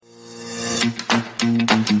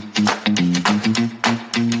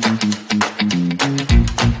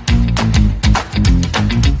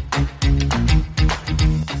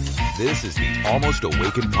Almost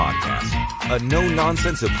Awakened podcast, a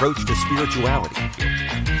no-nonsense approach to spirituality.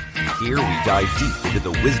 Here we dive deep into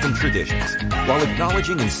the wisdom traditions while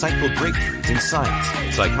acknowledging insightful breakthroughs in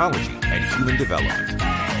science, psychology, and human development.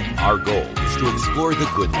 Our goal is to explore the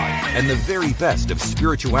good life and the very best of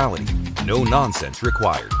spirituality. No nonsense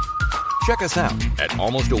required. Check us out at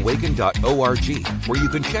almostawakened.org, where you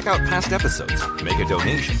can check out past episodes, make a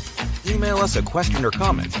donation, email us a question or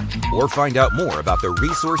comment, or find out more about the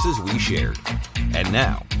resources we shared. And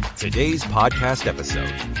now, today's podcast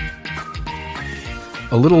episode.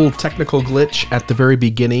 A little technical glitch at the very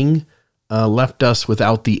beginning left us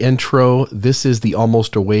without the intro. This is the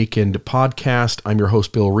Almost Awakened podcast. I'm your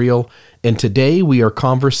host, Bill Reel, and today we are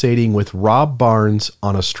conversating with Rob Barnes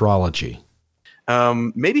on astrology.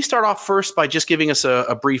 Maybe start off first by just giving us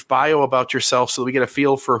a brief bio about yourself so that we get a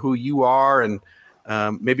feel for who you are, and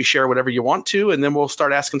maybe share whatever you want to, and then we'll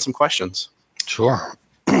start asking some questions. Sure.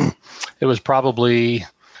 It was probably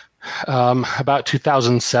about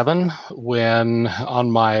 2007 when,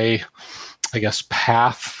 on my,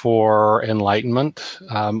 path for enlightenment,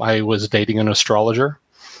 I was dating an astrologer.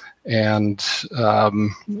 And,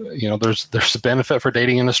 there's a benefit for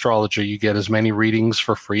dating an astrologer. You get as many readings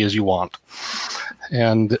for free as you want.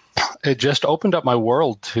 And it just opened up my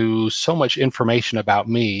world to so much information about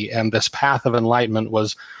me. And this path of enlightenment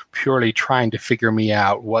was purely trying to figure me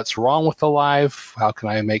out. What's wrong with the life? How can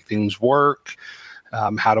I make things work?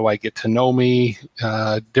 How do I get to know me?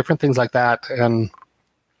 Different things like that. And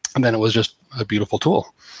then it was just a beautiful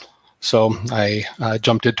tool. So I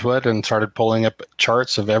jumped into it and started pulling up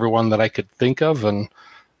charts of everyone that I could think of, and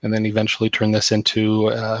then eventually turned this into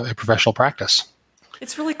a professional practice.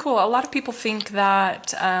 It's really cool. A lot of people think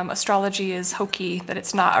that astrology is hokey, that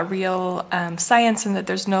it's not a real science, and that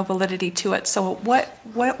there's no validity to it. So what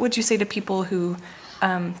would you say to people who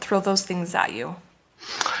throw those things at you?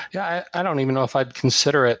 Yeah, I don't even know if I'd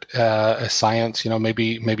consider it a science.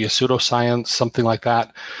 Maybe a pseudoscience, something like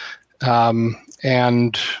that.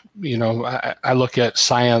 And, I look at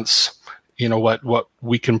science, what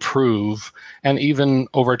we can prove, and even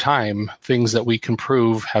over time, things that we can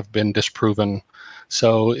prove have been disproven.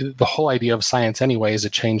 So the whole idea of science anyway is a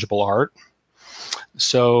changeable art.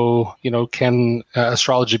 So, can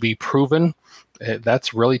astrology be proven?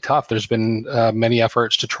 That's really tough. There's been many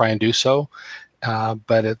efforts to try and do so,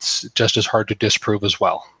 but it's just as hard to disprove as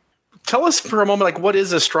well. Tell us for a moment, what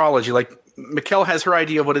is astrology? Mikkel has her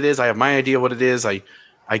idea of what it is. I have my idea of what it is.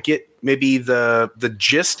 I get maybe the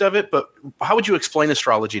gist of it, but how would you explain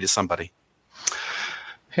astrology to somebody?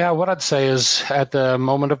 Yeah, what I'd say is at the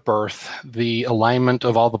moment of birth, the alignment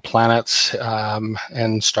of all the planets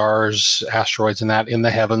and stars, asteroids, and that in the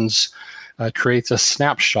heavens creates a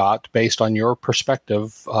snapshot based on your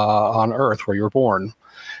perspective on Earth, where you're born.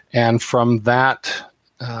 And from that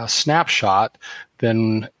snapshot,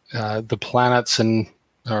 then the planets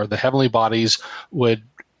or the heavenly bodies would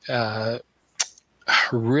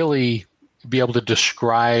really be able to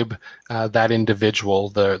describe that individual,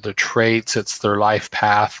 the traits, it's their life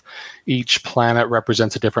path. Each planet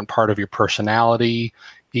represents a different part of your personality.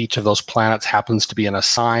 Each of those planets happens to be in a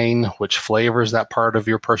sign, which flavors that part of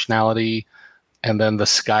your personality. And then the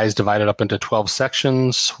sky is divided up into 12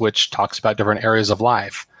 sections, which talks about different areas of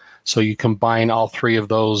life. So you combine all three of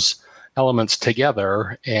those elements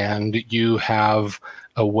together, and you have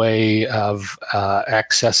a way of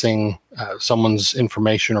accessing someone's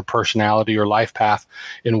information or personality or life path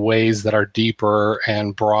in ways that are deeper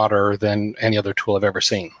and broader than any other tool I've ever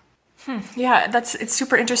seen. Yeah, it's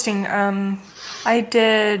super interesting. I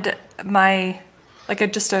did my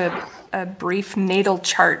a brief natal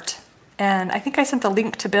chart, and I think I sent the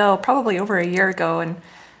link to Bill probably over a year ago, and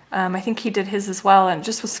I think he did his as well, and it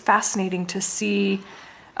just was fascinating to see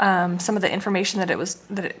some of the information that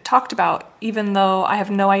it talked about, even though I have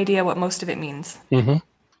no idea what most of it means. Mm-hmm.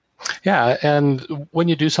 Yeah, and when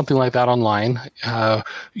you do something like that online,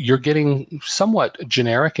 you're getting somewhat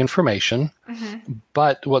generic information, mm-hmm.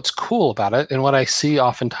 But what's cool about it, and what I see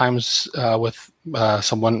oftentimes with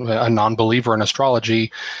someone, a non-believer in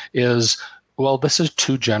astrology, is, well, this is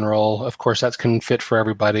too general. Of course, that can fit for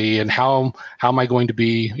everybody. And how am I going to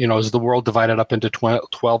be, is the world divided up into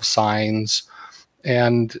 12 signs?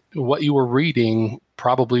 And what you were reading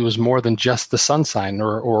probably was more than just the sun sign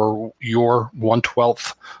or your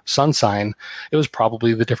 1/12th sun sign. It was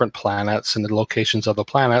probably the different planets and the locations of the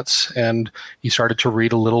planets. And you started to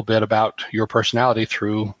read a little bit about your personality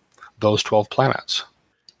through those 12 planets.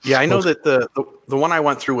 Yeah, I know that the one I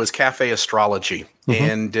went through was Cafe Astrology. Mm-hmm.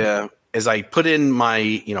 And as I put in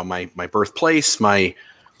my birthplace, my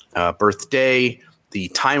birthday, the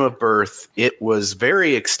time of birth, it was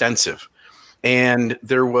very extensive. and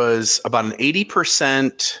there was about an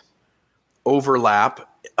 80% overlap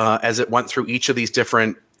as it went through each of these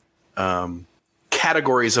different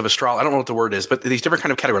categories of astrology. I don't know what the word is, but these different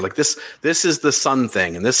kind of categories, like this is the sun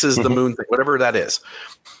thing, and this is the moon thing, whatever that is.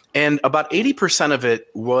 And about 80% of it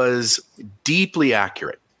was deeply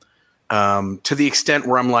accurate, to the extent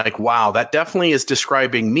where I'm like, wow, that definitely is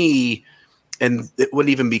describing me, and it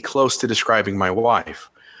wouldn't even be close to describing my wife.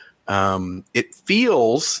 It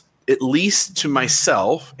feels, at least to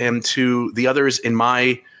myself and to the others in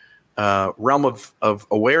my realm of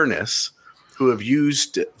awareness who have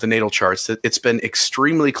used the natal charts, that it's been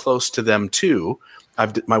extremely close to them too.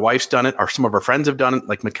 My wife's done it, or some of our friends have done it,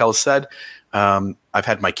 like Mikkel said. I've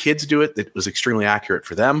had my kids do it. It was extremely accurate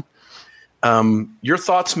for them. Your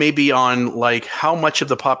thoughts maybe on like how much of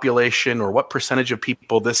the population or what percentage of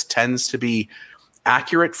people this tends to be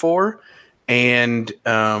accurate for, and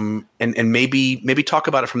maybe talk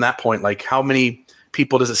about it from that point. Like how many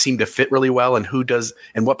people does it seem to fit really well, and who does,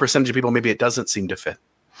 and what percentage of people maybe it doesn't seem to fit?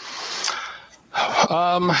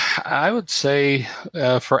 I would say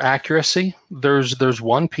for accuracy, there's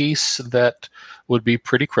one piece that would be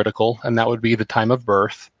pretty critical, and that would be the time of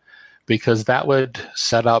birth, because that would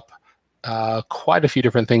set up quite a few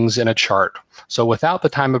different things in a chart. So without the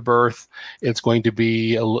time of birth, it's going to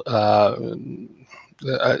be a little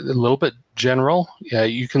bit general.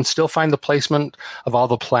 You can still find the placement of all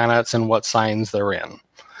the planets and what signs they're in.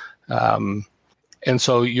 And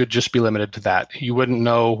so you'd just be limited to that. You wouldn't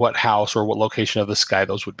know what house or what location of the sky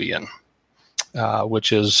those would be in,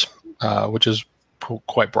 which is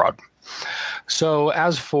quite broad. So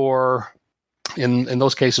as for in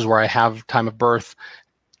those cases where I have time of birth,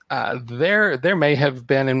 there may have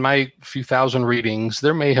been, in my few thousand readings,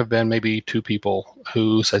 there may have been maybe 2 people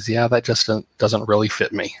who says, yeah, that just doesn't really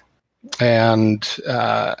fit me. And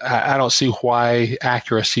I don't see why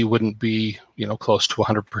accuracy wouldn't be, close to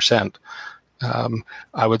 100%.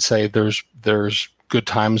 I would say there's good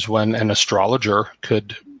times when an astrologer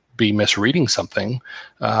could be misreading something.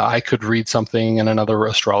 I could read something and another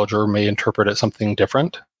astrologer may interpret it something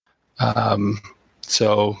different.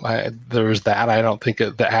 So there's that. I don't think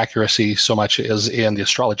the accuracy so much is in the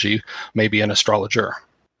astrology, maybe an astrologer.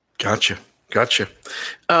 Gotcha.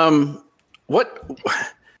 What,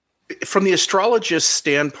 from the astrologist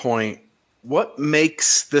standpoint, what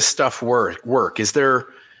makes this stuff work? Is there,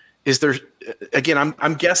 again,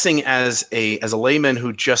 I'm guessing as a layman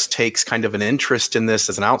who just takes kind of an interest in this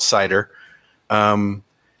as an outsider,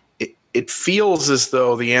 it feels as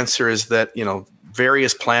though the answer is that,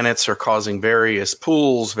 various planets are causing various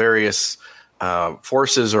pools, various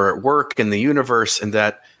forces are at work in the universe, and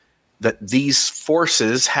that these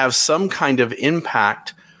forces have some kind of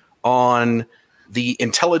impact on the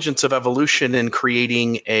intelligence of evolution in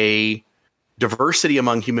creating a diversity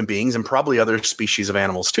among human beings, and probably other species of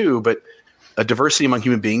animals too, but a diversity among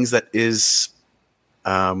human beings that is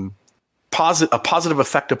a positive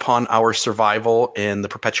effect upon our survival and the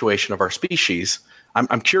perpetuation of our species.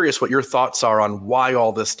 I'm curious what your thoughts are on why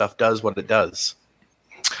all this stuff does what it does.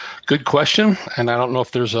 Good question, and I don't know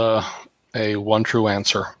if there's a one true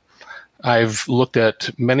answer. I've looked at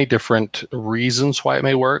many different reasons why it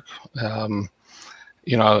may work.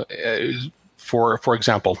 For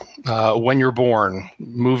example, when you're born,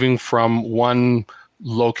 moving from one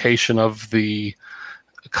location of the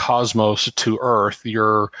cosmos to Earth,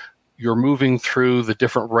 you're moving through the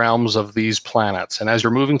different realms of these planets. And as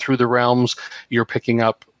you're moving through the realms, you're picking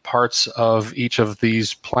up parts of each of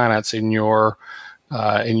these planets in your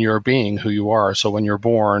being, who you are. So when you're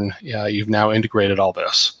born, you've now integrated all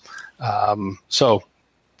this. So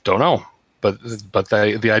don't know, but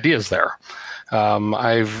the idea is there.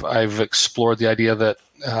 I've explored the idea that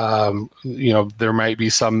there might be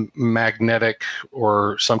some magnetic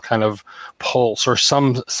or some kind of pulse or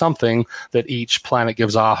something that each planet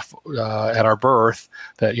gives off at our birth,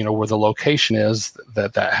 that where the location is,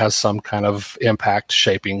 that has some kind of impact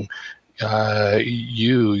shaping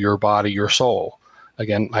your body, your soul.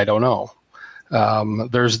 Again, I don't know.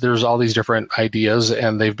 There's all these different ideas,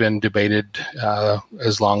 and they've been debated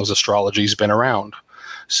as long as astrology's been around.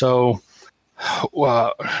 So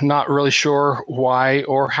not really sure why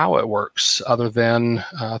or how it works, other than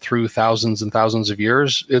through thousands and thousands of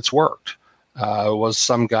years, it's worked. Was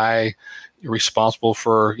some guy responsible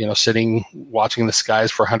for sitting watching the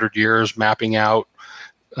skies for 100 years, mapping out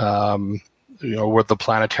with the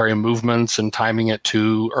planetary movements and timing it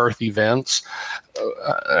to Earth events?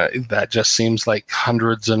 That just seems like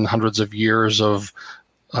hundreds and hundreds of years of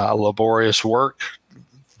laborious work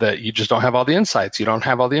that you just don't have all the insights. You don't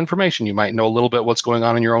have all the information. You might know a little bit what's going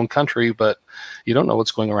on in your own country, but you don't know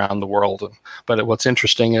what's going around the world. But what's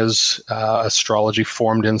interesting is astrology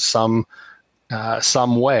formed in some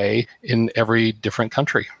way in every different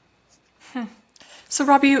country. So,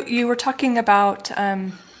 Rob, you were talking about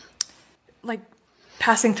like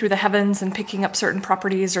passing through the heavens and picking up certain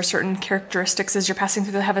properties or certain characteristics as you're passing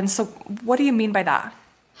through the heavens. So what do you mean by that?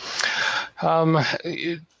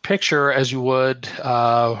 Picture, as you would,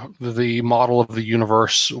 the model of the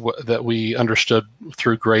universe that we understood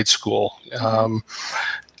through grade school.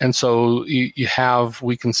 And so you have,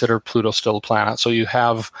 we consider Pluto still a planet. So you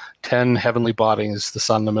have 10 heavenly bodies, the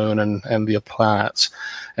sun, the moon, and the planets.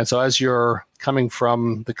 And so as you're coming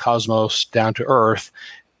from the cosmos down to Earth,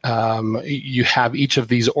 you have each of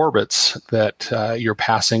these orbits that you're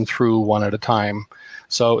passing through one at a time.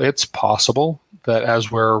 So it's possible that as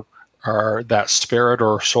that spirit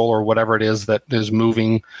or soul or whatever it is that is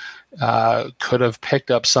moving could have picked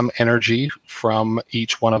up some energy from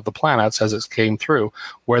each one of the planets as it came through,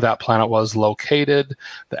 where that planet was located,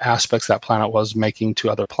 the aspects that planet was making to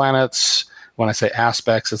other planets. When I say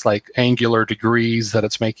aspects, it's like angular degrees that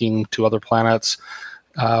it's making to other planets,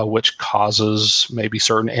 which causes maybe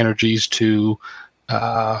certain energies to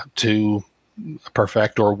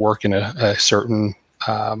perfect or work in a certain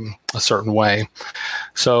way.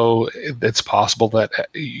 So it's possible that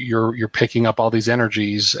you're picking up all these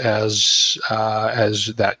energies as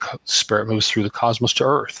that spirit moves through the cosmos to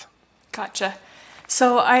Earth. Gotcha.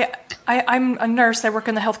 So I'm a nurse. I work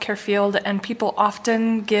in the healthcare field, and people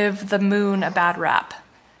often give the moon a bad rap.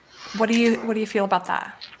 What do you feel about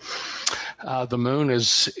that? The moon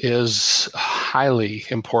is highly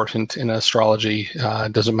important in astrology.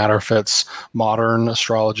 It doesn't matter if it's modern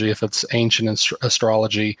astrology, if it's ancient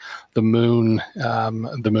astrology. The moon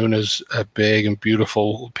is a big and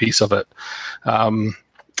beautiful piece of it.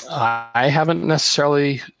 I haven't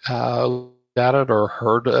necessarily at it or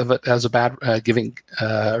heard of it as a bad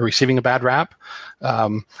receiving a bad rap.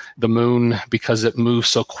 The moon, because it moves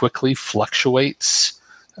so quickly, fluctuates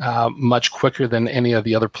much quicker than any of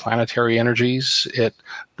the other planetary energies.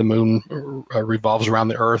 The moon revolves around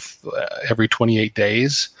the Earth every 28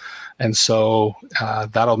 days. And so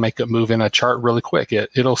that'll make it move in a chart really quick.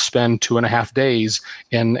 It'll spend 2.5 days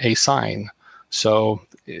in a sign. So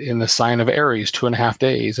in the sign of Aries, 2.5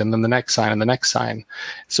 days, and then the next sign and the next sign.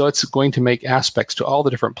 So it's going to make aspects to all the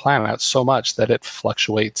different planets so much that it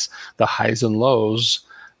fluctuates the highs and lows.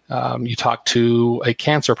 You talk to a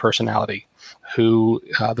Cancer personality who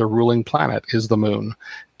the ruling planet is the moon,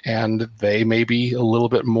 and they may be a little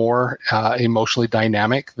bit more emotionally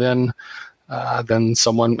dynamic than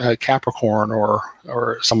someone Capricorn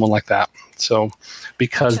or someone like that. So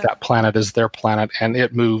because that planet is their planet and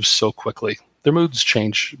it moves so quickly, their moods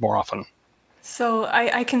change more often. So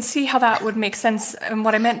I can see how that would make sense. And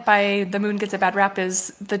what I meant by the moon gets a bad rap is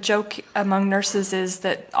the joke among nurses is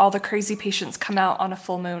that all the crazy patients come out on a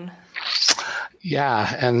full moon.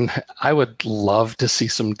 Yeah, and I would love to see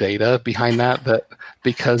some data behind that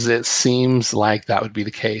because it seems like that would be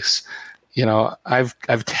the case. You know, I've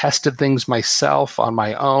tested things myself on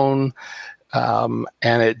my own, and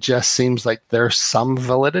it just seems like there's some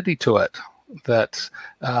validity to it. That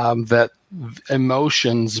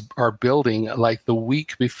emotions are building, like the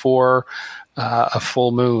week before a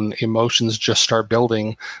full moon, emotions just start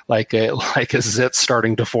building like a zit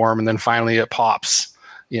starting to form, and then finally it pops,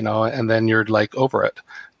 you know, and then you're like over it.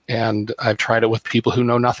 And I've tried it with people who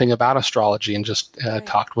know nothing about astrology and just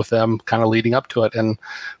talked with them kind of leading up to it.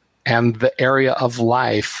 And the area of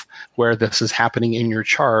life where this is happening in your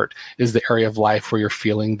chart is the area of life where you're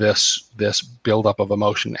feeling this buildup of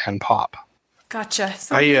emotion and pop. Gotcha.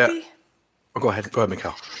 So go ahead,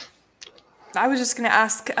 Mikhail. I was just going to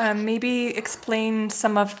ask, maybe explain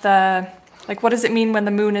some of the, like, what does it mean when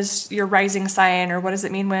the moon is your rising sign, or what does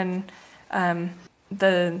it mean when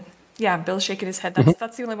Bill's shaking his head.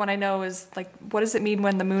 That's the only one I know is, like, what does it mean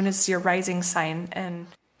when the moon is your rising sign, and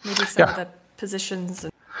maybe some of the positions.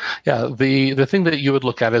 Yeah, the thing that you would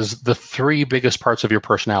look at is the three biggest parts of your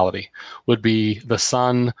personality would be the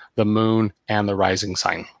sun, the moon, and the rising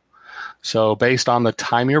sign. So based on the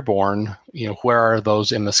time you're born, you know, where are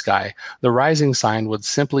those in the sky? The rising sign would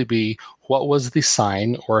simply be what was the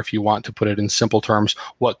sign, or if you want to put it in simple terms,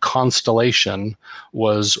 what constellation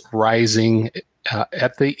was rising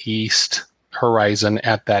at the east horizon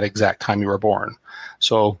at that exact time you were born.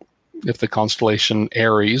 So if the constellation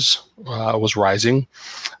Aries was rising,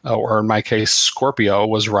 or in my case, Scorpio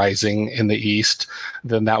was rising in the east,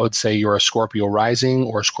 then that would say you're a Scorpio rising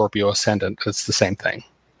or Scorpio ascendant. It's the same thing.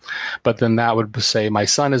 But then that would say my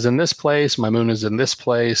sun is in this place, my moon is in this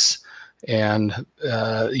place, And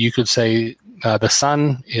you could say the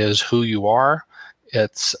sun is who you are.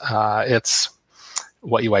 It's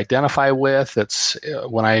what you identify with. It's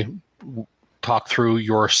when I talk through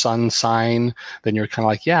your sun sign, then you're kind of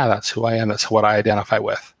like, yeah, that's who I am. That's what I identify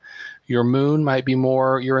with. Your moon might be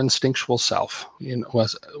more your instinctual self.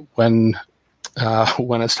 When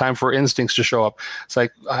it's time for instincts to show up, it's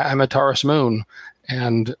like, I'm a Taurus moon,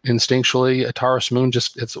 and instinctually a Taurus moon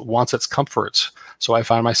it wants its comforts. So I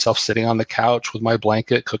find myself sitting on the couch with my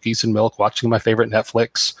blanket, cookies and milk, watching my favorite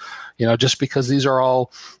Netflix, just because these are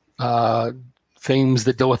all themes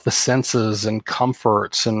that deal with the senses and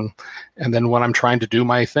comforts. And then when I'm trying to do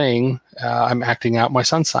my thing, I'm acting out my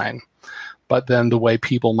sun sign. But then the way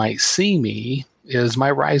people might see me is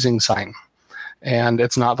my rising sign. And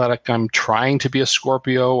it's not that I'm trying to be a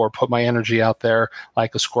Scorpio or put my energy out there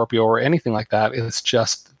like a Scorpio or anything like that. It's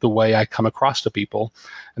just the way I come across to people.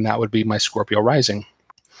 And that would be my Scorpio rising.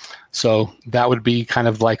 So that would be kind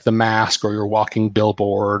of like the mask or your walking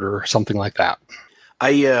billboard or something like that.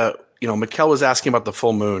 Mikkel was asking about the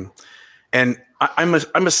full moon. And I'm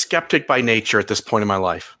a skeptic by nature at this point in my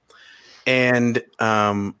life. And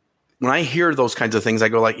when I hear those kinds of things, I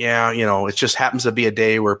go like, yeah, it just happens to be a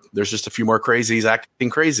day where there's just a few more crazies acting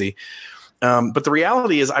crazy. But the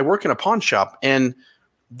reality is I work in a pawn shop, and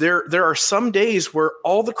there are some days where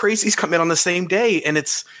all the crazies come in on the same day, and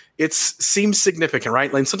it seems significant,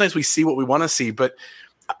 right? Like sometimes we see what we want to see, but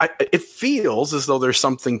it feels as though there's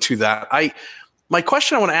something to that. My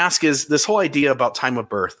question I want to ask is this whole idea about time of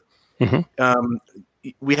birth. Mm-hmm.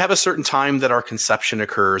 We have a certain time that our conception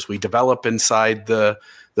occurs. We develop inside the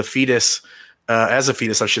fetus, as a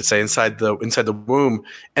fetus, I should say, inside the womb.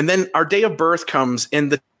 And then our day of birth comes,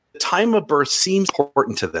 and the time of birth seems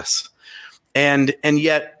important to this. And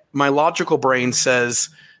yet my logical brain says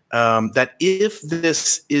that if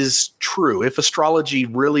this is true, if astrology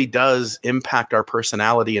really does impact our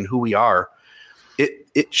personality and who we are,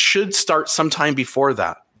 it should start sometime before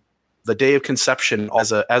that. The day of conception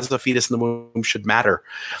as a fetus in the womb should matter.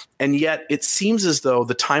 And yet it seems as though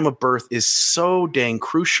the time of birth is so dang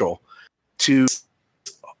crucial to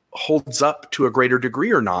holds up to a greater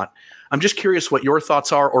degree or not. I'm just curious what your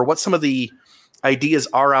thoughts are, or what some of the ideas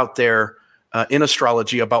are out there in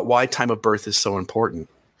astrology about why time of birth is so important.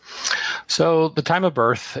 So the time of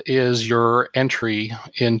birth is your entry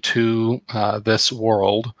into this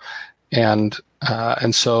world. And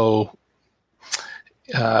so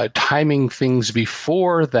timing things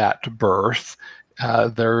before that birth,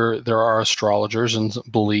 there are astrologers and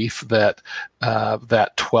belief that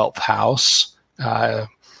that 12th house.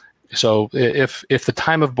 So if the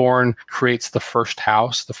time of born creates the first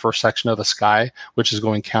house, the first section of the sky, which is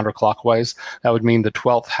going counterclockwise, that would mean the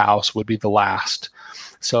 12th house would be the last.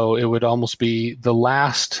 So it would almost be the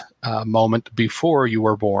last moment before you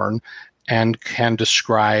were born, and can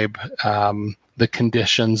describe the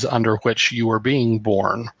conditions under which you were being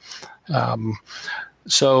born. Again,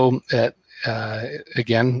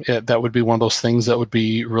 that would be one of those things that would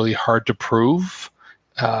be really hard to prove.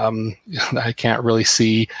 I can't really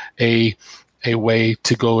see a way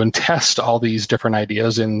to go and test all these different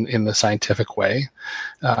ideas in the scientific way.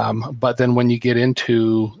 But then when you get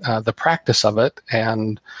into the practice of it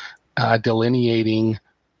and delineating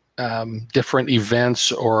different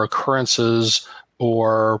events or occurrences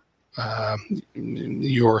or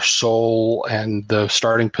your soul and the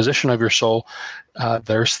starting position of your soul,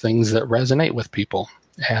 there's things that resonate with people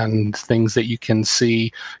and things that you can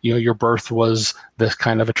see. Your birth was this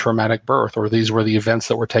kind of a traumatic birth, or these were the events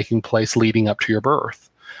that were taking place leading up to your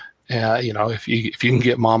birth. If you can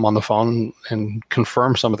get mom on the phone and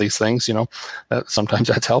confirm some of these things, that sometimes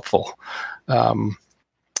that's helpful.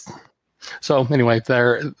 So anyway,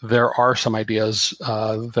 there are some ideas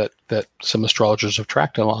that some astrologers have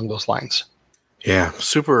tracked along those lines. Yeah,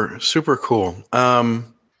 super super cool.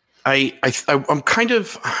 I'm kind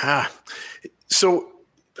of so.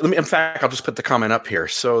 In fact, I'll just put the comment up here.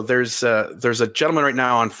 So there's a gentleman right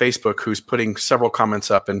now on Facebook who's putting several comments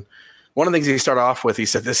up, and one of the things he started off with, he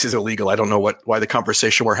said, "This is illegal." I don't know why the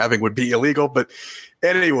conversation we're having would be illegal, but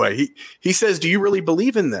anyway, he says, "Do you really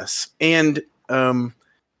believe in this?" And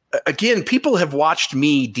again, people have watched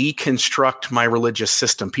me deconstruct my religious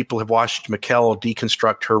system. People have watched Mikkel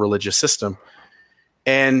deconstruct her religious system.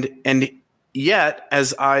 And yet,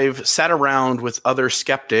 as I've sat around with other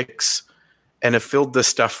skeptics and have filled this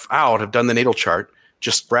stuff out, have done the natal chart,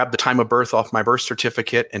 just grabbed the time of birth off my birth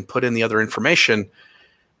certificate and put in the other information,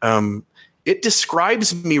 it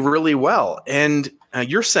describes me really well. And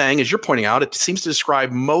you're saying, as you're pointing out, it seems to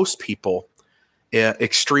describe most people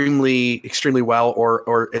extremely, extremely well,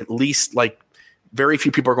 or at least like very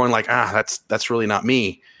few people are going like, that's really not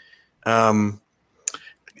me. I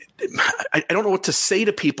don't know what to say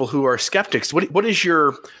to people who are skeptics. What is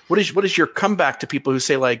your comeback to people who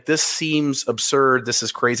say, like, this seems absurd, this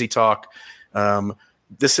is crazy talk,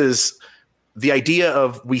 this is the idea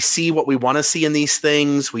of we see what we want to see in these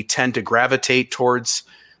things, we tend to gravitate towards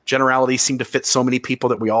generalities, seem to fit so many people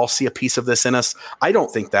that we all see a piece of this in us. I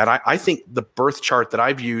don't think that. I think the birth chart that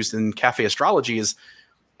I've used in Cafe Astrology is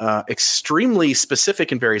extremely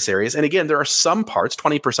specific in various areas. And again, there are some parts,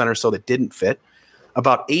 20% or so, that didn't fit.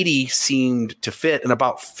 About 80 seemed to fit, and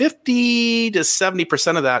about 50 to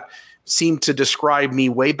 70% of that seemed to describe me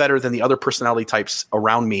way better than the other personality types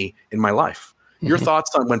around me in my life. Your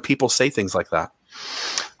thoughts on when people say things like that?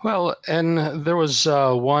 Well, and there was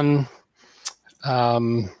one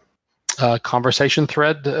conversation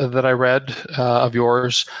thread that I read of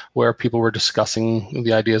yours where people were discussing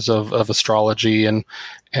the ideas of astrology and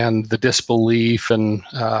the disbelief and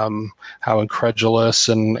how incredulous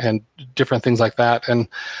and different things like that.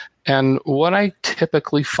 And what I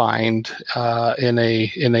typically find in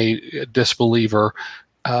a disbeliever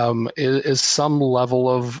is some level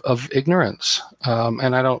of ignorance.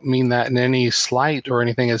 And I don't mean that in any slight or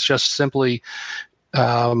anything. It's just simply,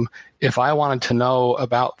 if I wanted to know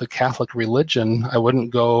about the Catholic religion, I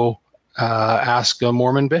wouldn't go ask a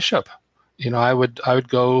Mormon bishop. I would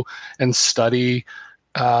go and study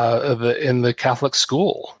in the Catholic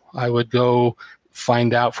school. I would go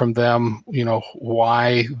find out from them,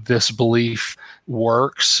 why this belief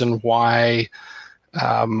works and why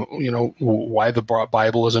the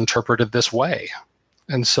Bible is interpreted this way.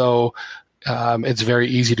 And so it's very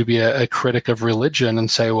easy to be a critic of religion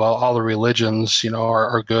and say, well, all the religions,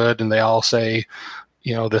 are good, and they all say,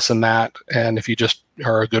 this and that. And if you just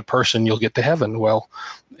are a good person, you'll get to heaven. Well,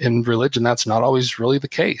 in religion, that's not always really the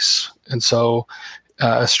case. And so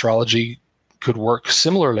astrology could work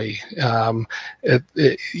similarly.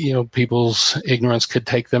 People's ignorance could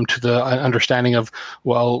take them to the understanding of,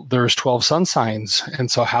 well, there's 12 sun signs,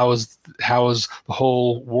 and so how is the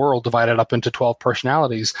whole world divided up into 12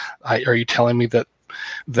 personalities? Are you telling me that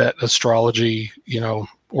astrology,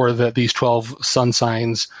 or that these 12 sun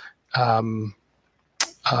signs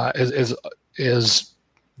is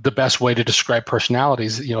the best way to describe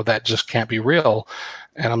personalities? That just can't be real.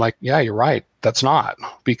 And I'm like, yeah, you're right. That's not,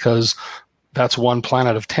 because that's one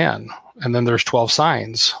planet of 10. And then there's 12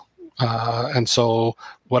 signs. And so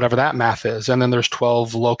whatever that math is, and then there's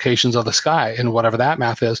 12 locations of the sky, and whatever that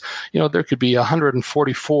math is, there could be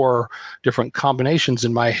 144 different combinations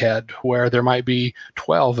in my head where there might be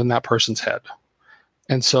 12 in that person's head.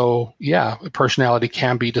 And so, yeah, personality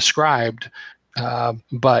can be described,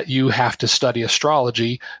 but you have to study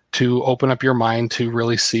astrology to open up your mind to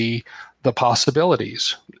really see the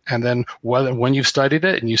possibilities. And then when you've studied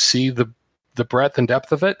it and you see the breadth and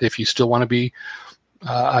depth of it, if you still want to be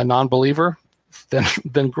a non-believer,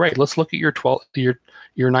 then great. Let's look at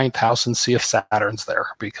your ninth house and see if Saturn's there,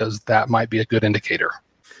 because that might be a good indicator.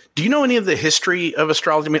 Do you know any of the history of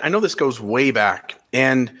astrology? I mean, I know this goes way back,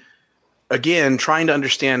 and again, trying to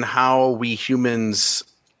understand how we humans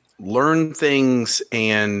learn things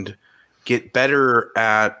and get better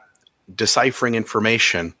at deciphering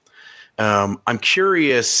information. I'm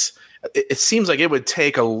curious. It seems like it would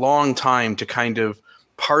take a long time to kind of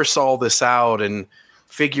parse all this out and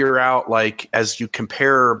figure out, like, as you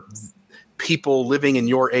compare people living in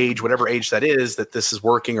your age, whatever age that is, that this is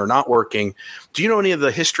working or not working. Do you know any of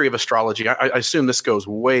the history of astrology? I assume this goes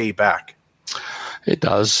way back. It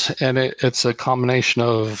does. And it's a combination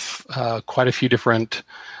of quite a few different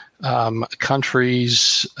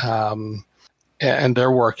countries, and their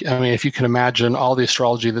work. I mean, if you can imagine all the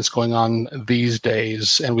astrology that's going on these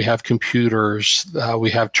days, and we have computers, we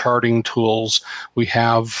have charting tools, we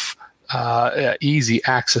have easy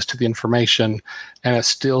access to the information, and it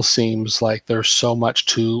still seems like there's so much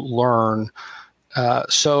to learn.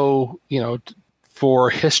 So, for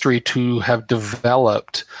history to have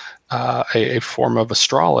developed a form of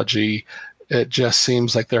astrology, it just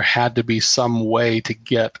seems like there had to be some way to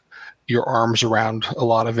get your arms around a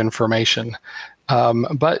lot of information.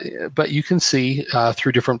 But you can see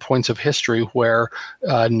through different points of history where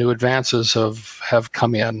new advances have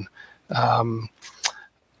come in.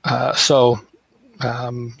 So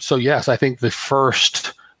yes, I think the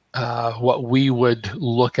first what we would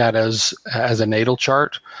look at as a natal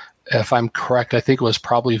chart, if I'm correct, I think it was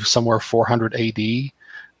probably somewhere 400 AD,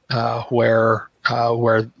 where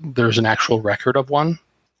there's an actual record of one.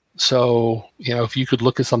 So, if you could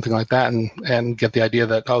look at something like that and get the idea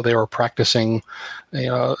that, they were practicing,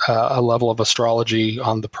 a level of astrology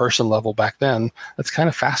on the person level back then, that's kind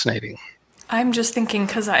of fascinating. I'm just thinking,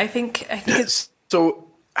 because I think it's... So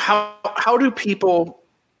how do people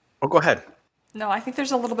Oh, go ahead. No, I think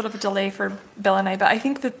there's a little bit of a delay for Bill and I, but I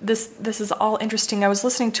think that this is all interesting. I was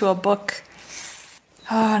listening to a book,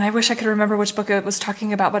 and I wish I could remember which book it was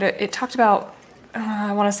talking about, but it talked about,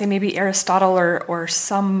 I want to say maybe Aristotle or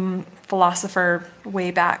some philosopher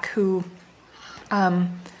way back who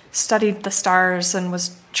studied the stars and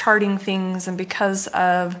was charting things, and because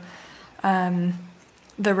of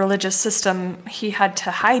the religious system, he had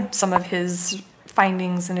to hide some of his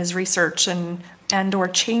findings and his research and or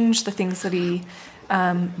change the things that he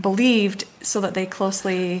believed so that they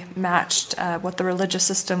closely matched what the religious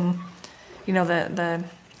system, the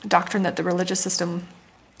doctrine that the religious system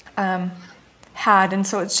had. And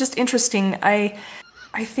so it's just interesting. I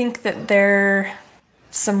think that there are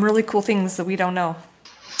some really cool things that we don't know.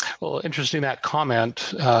 Well, interesting that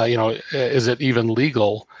comment, is it even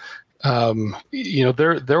legal? There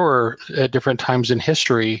were at different times in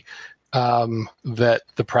history that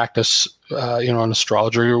the practice, an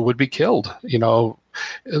astrologer would be killed.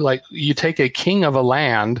 Like you take a king of a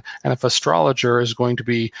land, and if astrologer is going to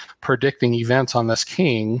be predicting events on this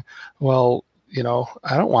king, well,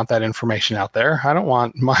 I don't want that information out there. I don't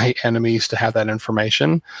want my enemies to have that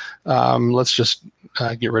information. Let's just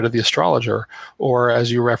get rid of the astrologer. Or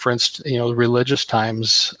as you referenced, religious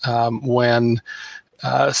times when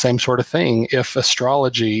same sort of thing. If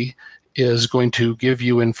astrology is going to give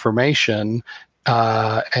you information,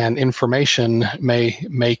 and information may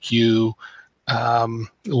make you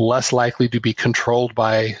less likely to be controlled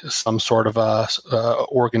by some sort of a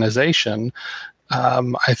organization.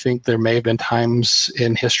 I think there may have been times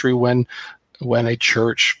in history when a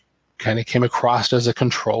church kind of came across as a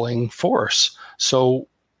controlling force. So,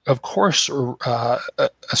 of course,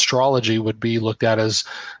 astrology would be looked at as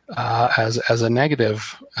a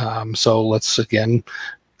negative. So let's again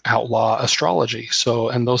outlaw astrology. So,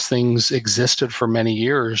 and those things existed for many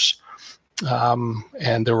years.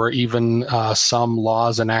 And there were even some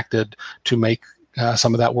laws enacted to make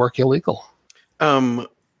some of that work illegal.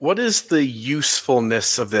 What is the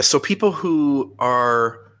usefulness of this? So people who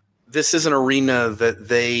this is an arena that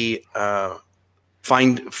they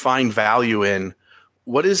find value in.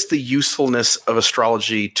 What is the usefulness of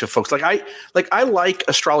astrology to folks? I like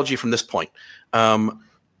astrology from this point.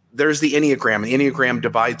 There's the Enneagram. The Enneagram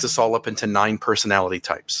divides us all up into 9 personality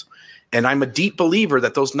types. And I'm a deep believer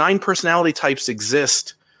that those 9 personality types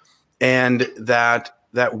exist, and that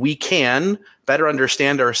we can better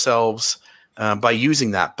understand ourselves by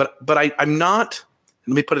using that. But I'm not.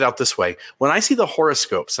 Let me put it out this way: when I see the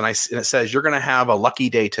horoscopes and it says you're going to have a lucky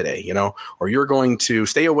day today, or you're going to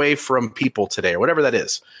stay away from people today, or whatever that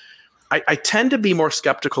is, I tend to be more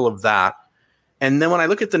skeptical of that. And then when I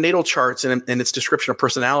look at the natal charts and its description of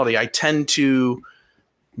personality, I tend to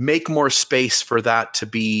make more space for that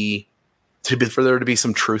for there to be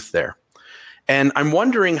some truth there. And I'm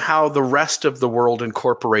wondering how the rest of the world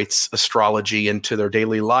incorporates astrology into their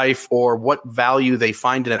daily life, or what value they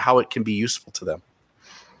find in it, how it can be useful to them.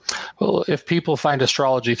 Well, if people find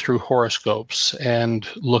astrology through horoscopes and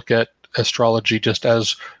look at astrology just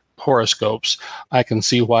as horoscopes, I can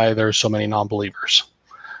see why there's so many non-believers.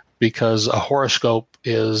 Because a horoscope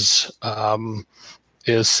is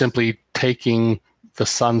simply taking the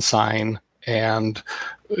sun sign and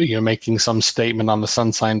making some statement on the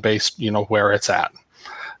sun sign based, where it's at.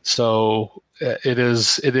 So it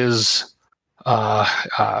is.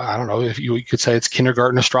 I don't know if you could say it's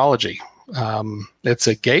kindergarten astrology. It's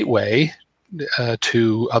a gateway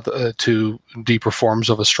to deeper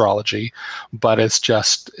forms of astrology, but it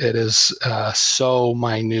is so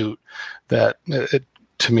minute that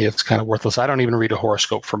to me it's kind of worthless. I don't even read a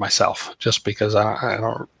horoscope for myself, just because I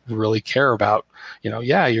don't really care about, you're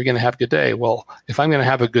going to have a good day. Well, if I'm going to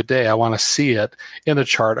have a good day, I want to see it in the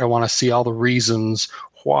chart. I want to see all the reasons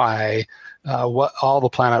why, what all the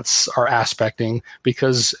planets are aspecting,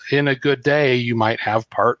 because in a good day, you might have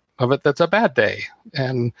part of it that's a bad day.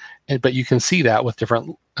 But you can see that with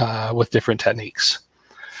different techniques.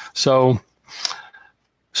 So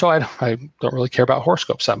I don't really care about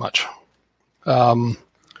horoscopes that much.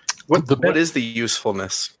 What is the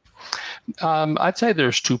usefulness? I'd say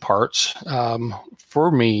there's 2 parts.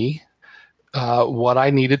 For me, what I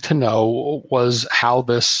needed to know was how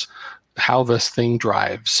this thing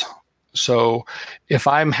drives. So if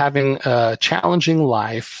I'm having a challenging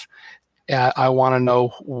life, I want to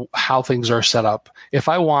know how things are set up. If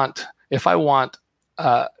I want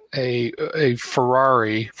a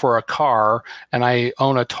Ferrari for a car and I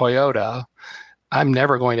own a Toyota, I'm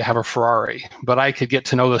never going to have a Ferrari, but I could get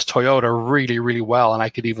to know this Toyota really, really well, and I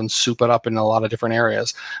could even soup it up in a lot of different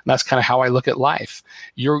areas. And that's kind of how I look at life.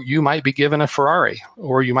 You might be given a Ferrari,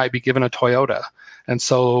 or you might be given a Toyota. And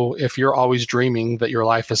so if you're always dreaming that your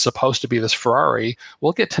life is supposed to be this Ferrari,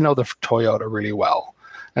 we'll get to know the Toyota really well.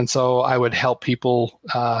 And so I would help people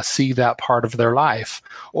see that part of their life.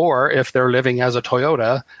 Or if they're living as a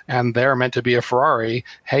Toyota and they're meant to be a Ferrari,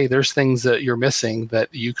 hey, there's things that you're missing that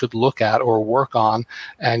you could look at or work on,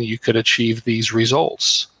 and you could achieve these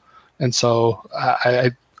results. And so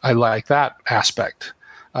I like that aspect.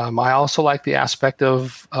 I also like the aspect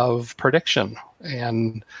of prediction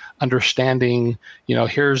and understanding,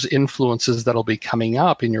 here's influences that'll be coming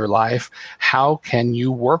up in your life. How can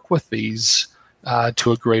you work with these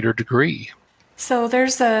to a greater degree? So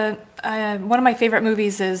there's one of my favorite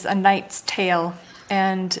movies is A Knight's Tale,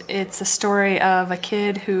 and it's a story of a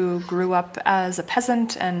kid who grew up as a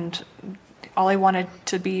peasant and all he wanted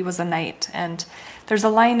to be was a knight. And there's a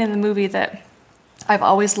line in the movie that I've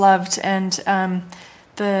always loved, and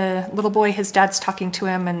the little boy, his dad's talking to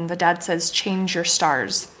him, and the dad says, "Change your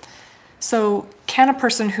stars." So can a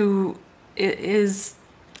person who is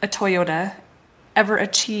a Toyota ever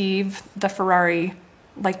achieve the Ferrari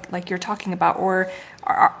like you're talking about, or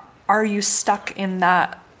are you stuck in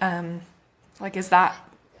that, is that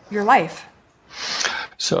your life?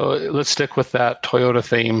 So let's stick with that Toyota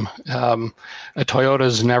theme. A Toyota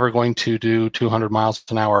is never going to do 200 miles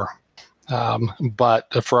an hour, but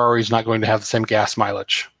a Ferrari is not going to have the same gas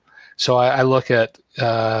mileage. So I look at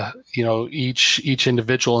each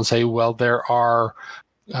individual and say, well, there are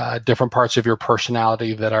different parts of your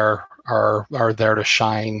personality that are there to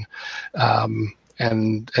shine,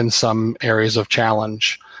 and some areas of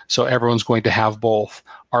challenge. So everyone's going to have both.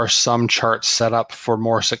 Are some charts set up for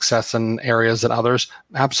more success in areas than others?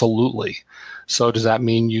 Absolutely. So does that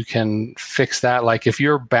mean you can fix that? Like if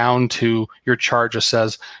you're bound to your chart just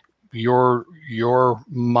says your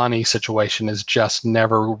money situation is just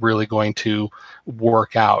never really going to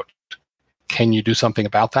work out, can you do something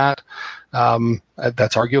about that?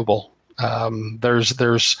 That's arguable.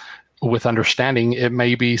 There's with understanding, it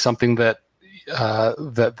may be something that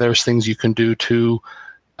there's things you can do to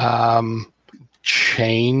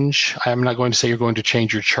change. I'm not going to say you're going to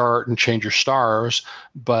change your chart and change your stars,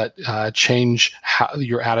 but change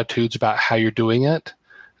your attitudes about how you're doing it.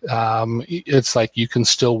 It's like you can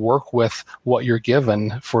still work with what you're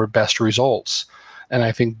given for best results. And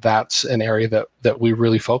I think that's an area that we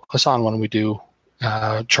really focus on when we do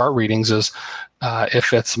chart readings is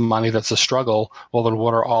if it's money that's a struggle, well, then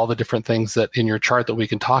what are all the different things that in your chart that we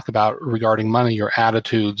can talk about regarding money, your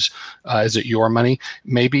attitudes? Is it your money?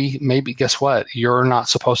 Maybe guess what? You're not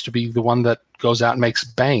supposed to be the one that goes out and makes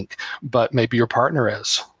bank, but maybe your partner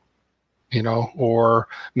is, or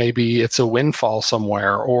maybe it's a windfall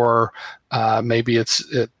somewhere, or maybe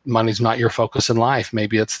money's not your focus in life.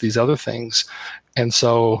 Maybe it's these other things. And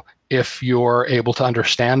so if you're able to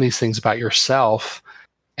understand these things about yourself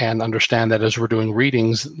and understand that as we're doing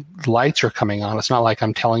readings, lights are coming on. It's not like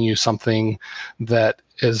I'm telling you something that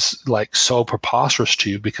is like so preposterous to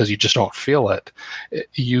you because you just don't feel it.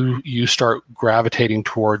 You start gravitating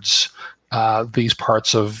towards these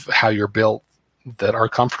parts of how you're built that are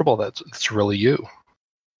comfortable. That's really you.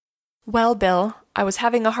 Well, Bill, I was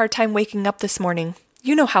having a hard time waking up this morning.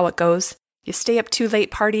 You know how it goes. You stay up too late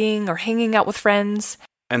partying or hanging out with friends.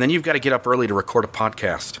 And then you've got to get up early to record a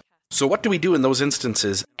podcast. So what do we do in those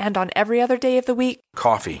instances? And on every other day of the week?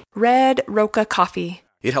 Coffee. Red Roca coffee.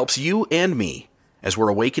 It helps you and me as we're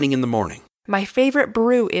awakening in the morning. My favorite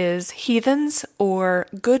brew is Heathens or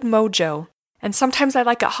Good Mojo. And sometimes I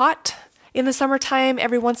like it hot. In the summertime,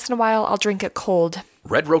 every once in a while, I'll drink it cold.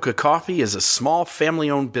 Red Roca Coffee is a small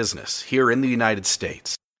family-owned business here in the United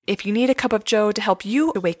States. If you need a cup of joe to help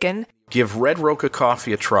you awaken, give Red Roca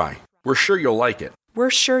Coffee a try. We're sure you'll like it. We're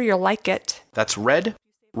sure you'll like it. That's Red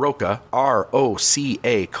Roca,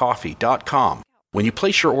 ROCA coffee.com. When you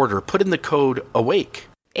place your order, put in the code AWAKE.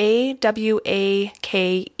 AWAKE.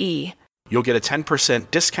 You'll get a 10%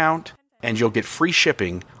 discount, and you'll get free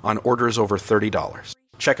shipping on orders over $30.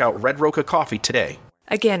 Check out Red Roca Coffee today.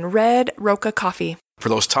 Again, Red Roca Coffee. For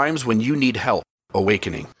those times when you need help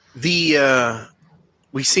awakening.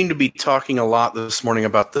 We seem to be talking a lot this morning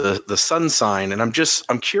about the sun sign, and I'm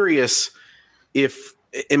curious if,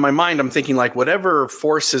 in my mind, I'm thinking like whatever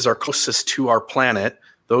forces are closest to our planet,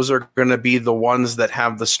 those are going to be the ones that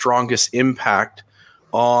have the strongest impact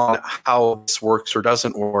on how this works or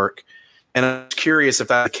doesn't work. And I'm curious if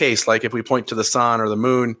that's the case, like if we point to the sun or the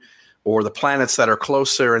moon or the planets that are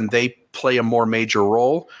closer and they play a more major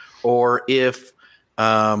role, or if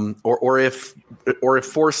or if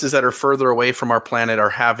forces that are further away from our planet are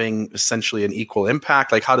having essentially an equal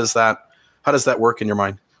impact? Like, how does that work in your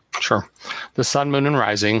mind? Sure. The sun, moon, and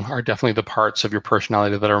rising are definitely the parts of your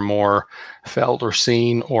personality that are more felt or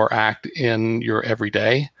seen or act in your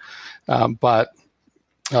everyday. But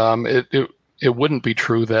it wouldn't be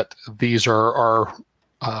true that these are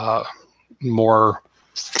more,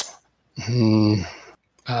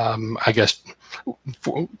 I guess,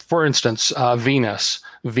 for instance, Venus.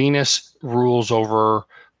 Venus rules over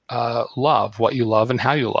love, what you love and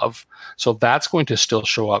how you love. So that's going to still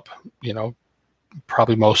show up,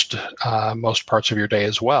 probably most parts of your day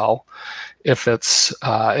as well. If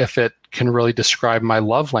it can really describe my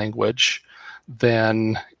love language,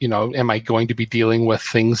 then, am I going to be dealing with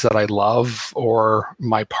things that I love or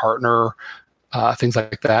my partner, things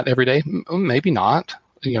like that every day? Maybe not,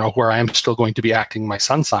 where I am still going to be acting my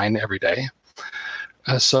sun sign every day.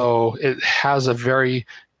 So it has a very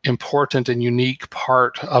important and unique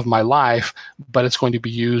part of my life, but it's going to be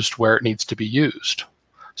used where it needs to be used.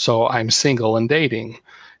 So I'm single and dating.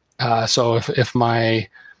 So if my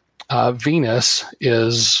Venus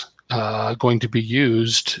is going to be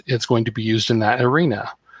used, it's going to be used in that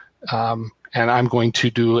arena. And I'm going to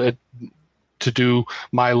do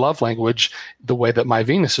my love language the way that my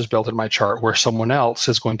Venus is built in my chart, where someone else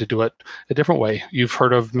is going to do it a different way. You've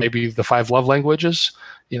heard of maybe the 5 love languages,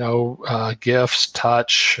 gifts,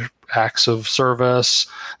 touch, acts of service,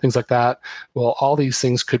 things like that. Well, all these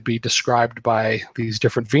things could be described by these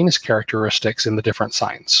different Venus characteristics in the different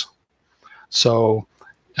signs. So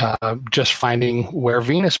just finding where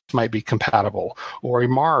Venus might be compatible, or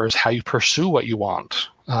Mars, how you pursue what you want.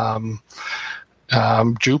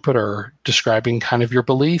 Jupiter, describing kind of your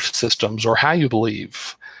belief systems or how you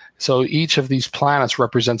believe. So each of these planets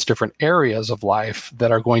represents different areas of life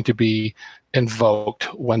that are going to be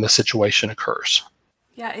invoked when the situation occurs.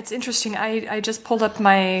 Yeah, it's interesting. I just pulled up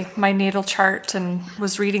my natal chart and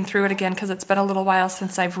was reading through it again because it's been a little while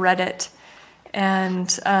since I've read it.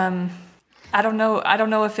 And I don't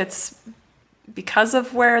know if it's because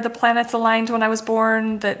of where the planets aligned when I was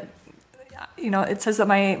born that, it says that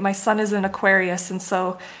my sun is in Aquarius, and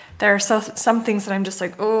so there are some things that I'm just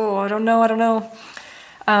like, oh, I don't know.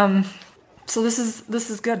 So this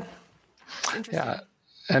is good. Interesting. Yeah,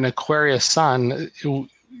 an Aquarius sun,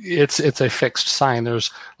 it's a fixed sign.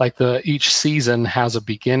 There's like each season has a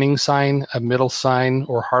beginning sign, a middle sign,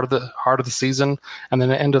 or heart of the season, and then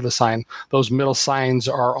the end of the sign. Those middle signs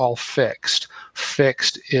are all fixed.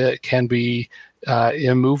 It can be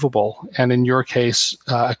immovable. And in your case,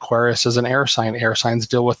 Aquarius is an air sign. Air signs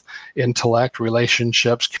deal with intellect,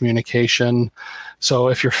 relationships, communication. So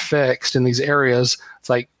if you're fixed in these areas, it's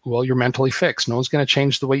like, well, you're mentally fixed. No one's going to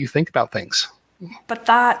change the way you think about things. But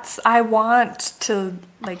I want to,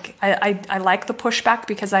 I like the pushback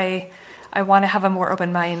because I want to have a more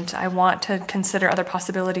open mind. I want to consider other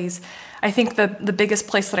possibilities. I think the biggest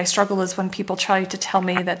place that I struggle is when people try to tell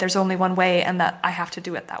me that there's only one way and that I have to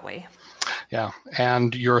do it that way. Yeah,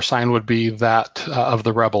 and your sign would be that of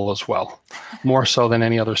the rebel as well, more so than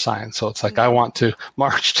any other sign. So it's like, I want to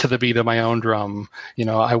march to the beat of my own drum.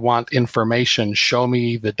 I want information. Show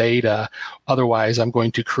me the data. Otherwise, I'm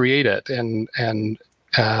going to create it and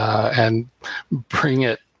bring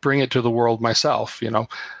it to the world myself.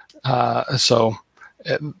 So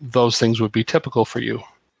those things would be typical for you.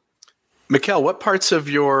 Mikkel, what parts of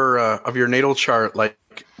your natal chart, like,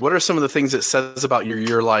 what are some of the things it says about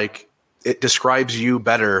you're like, it describes you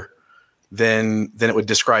better than it would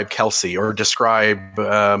describe Kelsey or describe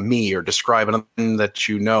me or describe anything that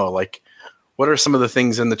Like, what are some of the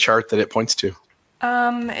things in the chart that it points to?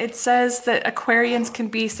 It says that Aquarians can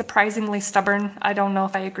be surprisingly stubborn. I don't know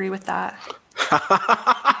if I agree with that.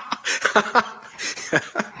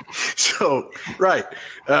 So, right.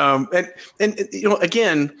 And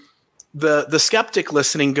again, the skeptic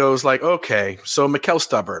listening goes like, okay, so Mikkel's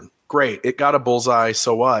stubborn. Great. It got a bullseye.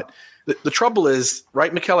 So what? The trouble is,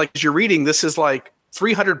 right, Mikkel, like, as you're reading, this is like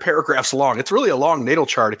 300 paragraphs long. It's really a long natal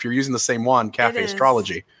chart if you're using the same one, Cafe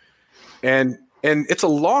Astrology. And it's a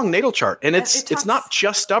long natal chart. And it's not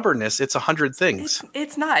just stubbornness. It's 100 things.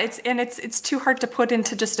 It's not. It's too hard to put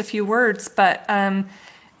into just a few words. But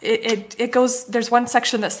it goes, there's one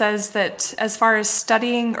section that says that as far as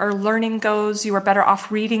studying or learning goes, you are better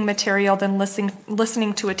off reading material than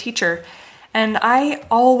listening to a teacher. And I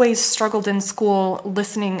always struggled in school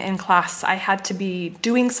listening in class. I had to be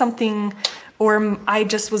doing something or I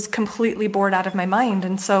just was completely bored out of my mind.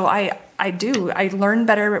 And so I learn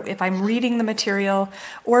better if I'm reading the material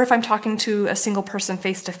or if I'm talking to a single person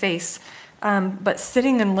face to face. But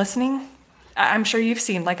sitting and listening, I'm sure you've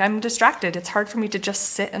seen, like, I'm distracted. It's hard for me to just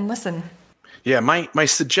sit and listen. Yeah, my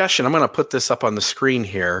suggestion, I'm going to put this up on the screen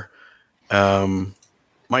here.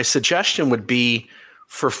 My suggestion would be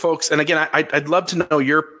for folks, and again, I'd love to know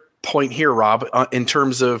your point here, Rob, in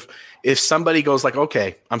terms of if somebody goes like,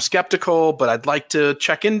 okay, I'm skeptical, but I'd like to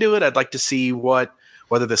check into it. I'd like to see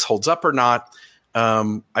whether this holds up or not.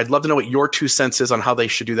 I'd love to know what your 2 cents is on how they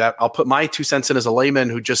should do that. I'll put my 2 cents in as a layman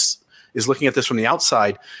who just is looking at this from the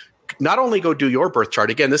outside. Not only go do your birth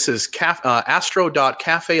chart. Again, this is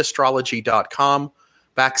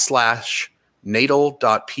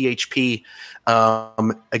astro.cafeastrology.com/natal.php.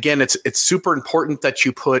 Again, it's super important that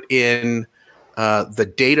you put in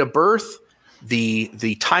the date of birth.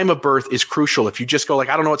 The time of birth is crucial. If you just go like,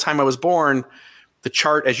 I don't know what time I was born, the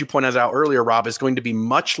chart, as you pointed out earlier, Rob, is going to be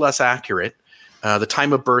much less accurate. The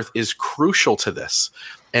time of birth is crucial to this.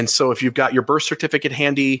 And so if you've got your birth certificate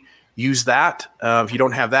handy, use that. If you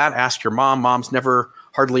don't have that, ask your mom. Moms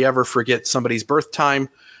hardly ever forget somebody's birth time.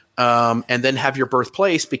 And then have your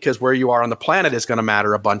birthplace, because where you are on the planet is going to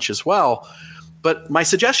matter a bunch as well. But my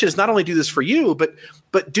suggestion is not only do this for you,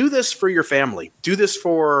 but do this for your family. Do this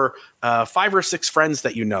for 5 or 6 friends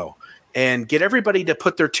that you know, and get everybody to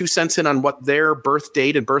put their 2 cents in on what their birth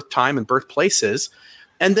date and birth time and birthplace is,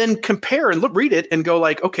 and then compare and read it and go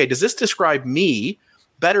like, okay, does this describe me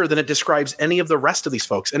better than it describes any of the rest of these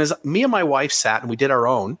folks? And as me and my wife sat and we did our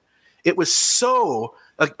own, it was so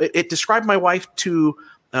it described my wife to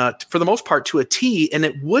for the most part to a T, and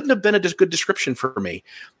it wouldn't have been a good description for me.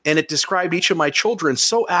 And it described each of my children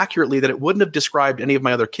so accurately that it wouldn't have described any of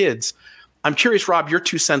my other kids. I'm curious, Rob, your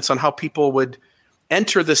 2 cents on how people would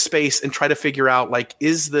enter this space and try to figure out, like,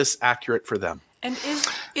 is this accurate for them? And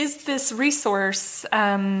is this resource,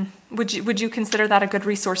 would you consider that a good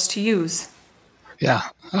resource to use? Yeah,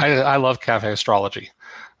 I love Cafe Astrology.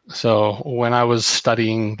 So when I was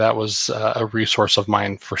studying, that was a resource of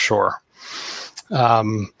mine for sure.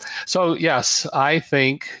 So yes, I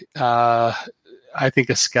think a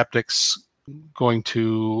skeptic's going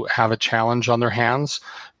to have a challenge on their hands,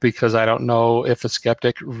 because I don't know if a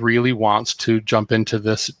skeptic really wants to jump into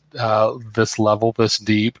this level, this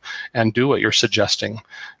deep, and do what you're suggesting.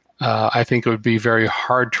 I think it would be very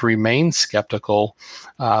hard to remain skeptical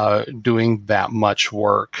doing that much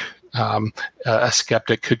work. A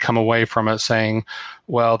skeptic could come away from it saying,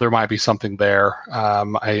 well, there might be something there.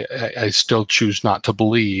 I still choose not to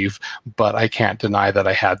believe, but I can't deny that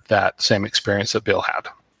I had that same experience that Bill had.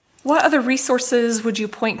 What other resources would you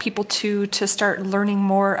point people to start learning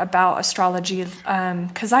more about astrology?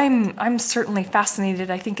 Because I'm certainly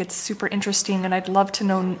fascinated. I think it's super interesting, and I'd love to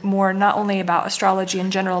know more, not only about astrology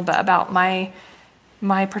in general, but about my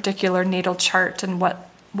particular natal chart and what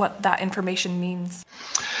that information means.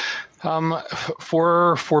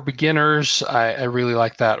 For beginners, I really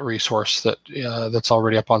like that resource that's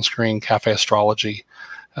already up on screen, Cafe Astrology.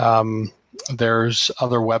 There's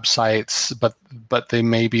other websites, but they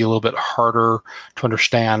may be a little bit harder to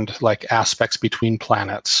understand, like aspects between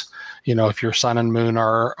planets. You know, if your sun and moon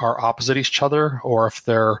are opposite each other, or if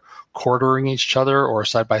they're quartering each other or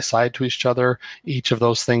side by side to each other, each of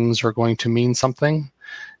those things are going to mean something.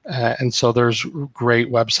 And so there's great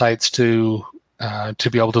websites to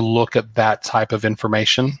be able to look at that type of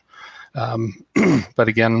information. But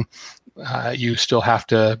again, you still have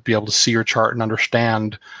to be able to see your chart and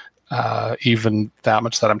understand even that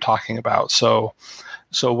much that I'm talking about. So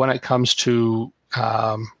when it comes to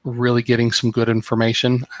really getting some good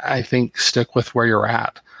information, I think stick with where you're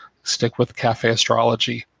at. Stick with Cafe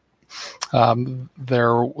Astrology. Their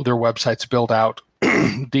website's built out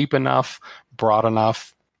deep enough, broad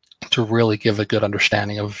enough to really give a good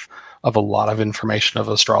understanding of a lot of information of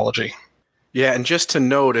astrology. Yeah, and just to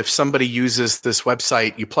note, if somebody uses this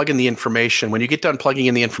website, you plug in the information. When you get done plugging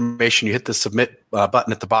in the information, you hit the submit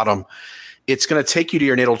button at the bottom. It's going to take you to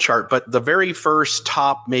your natal chart, but the very first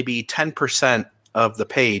top maybe 10% of the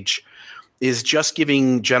page is just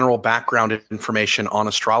giving general background information on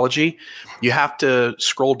astrology. You have to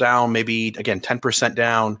scroll down maybe, again, 10%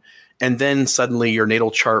 down, and then suddenly your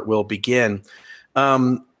natal chart will begin.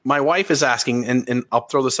 My wife is asking, and I'll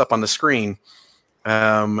throw this up on the screen.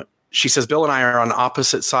 She says, Bill and I are on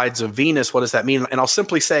opposite sides of Venus. What does that mean? And I'll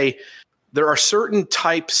simply say there are certain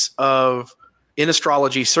types of, in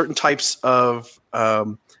astrology, certain types of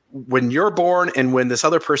when you're born and when this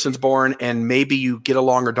other person's born, and maybe you get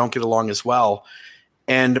along or don't get along as well.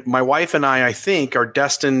 And my wife and I think, are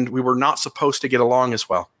destined, we were not supposed to get along as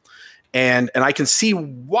well. And I can see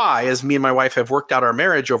why, as me and my wife have worked out our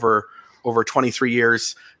marriage over 23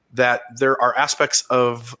 years, that there are aspects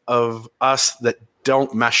of us that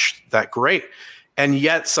don't mesh that great. And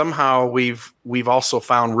yet somehow we've also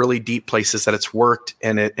found really deep places that it's worked,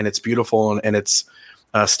 and it's beautiful, and it's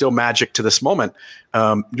still magic to this moment.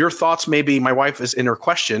 Your thoughts, maybe my wife is in her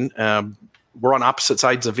question. We're on opposite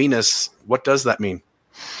sides of Venus. What does that mean?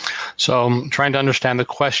 So I'm trying to understand the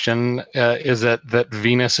question. Is it that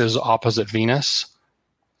Venus is opposite Venus?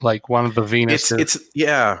 Like one of the Venus?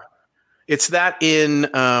 It's that in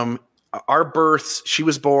our births, she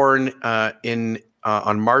was born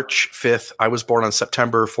on March 5th. I was born on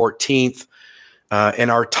September 14th.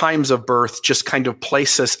 And our times of birth just kind of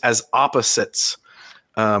place us as opposites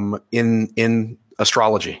in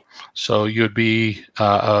astrology. So you'd be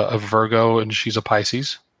a Virgo and she's a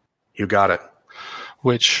Pisces. You got it.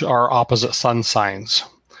 Which are opposite sun signs.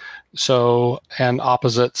 So, and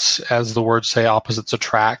opposites, as the words say, opposites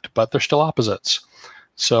attract, but they're still opposites.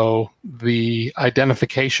 So the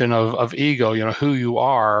identification of ego, who you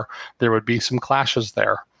are, there would be some clashes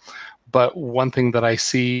there. But one thing that I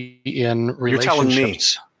see in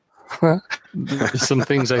relationships, some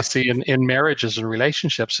things I see in marriages and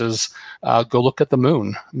relationships is go look at the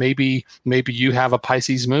moon. Maybe you have a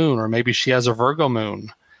Pisces moon, or maybe she has a Virgo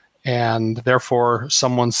moon, and therefore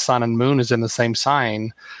someone's sun and moon is in the same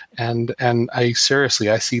sign. And I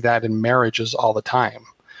see that in marriages all the time.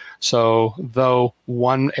 So though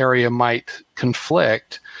one area might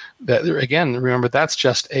conflict, that again, remember, that's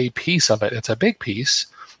just a piece of it. It's a big piece,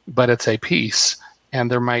 but it's a piece.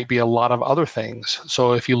 And there might be a lot of other things.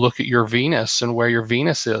 So if you look at your Venus and where your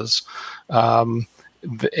Venus is, you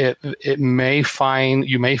may find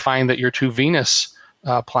that your two Venus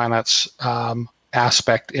planets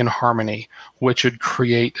aspect in harmony, which would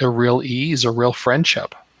create a real ease, a real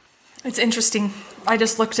friendship. It's interesting. I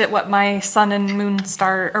just looked at what my sun and moon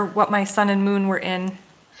were in,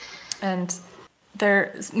 and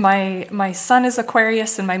my sun is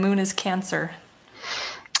Aquarius and my moon is Cancer.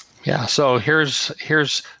 Yeah, so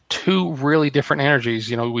here's two really different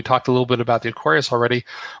energies. We talked a little bit about the Aquarius already,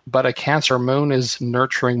 but a Cancer moon is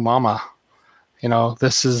nurturing mama.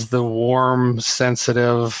 This is the warm,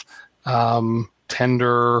 sensitive,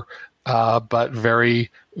 tender, but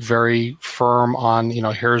very, very firm on,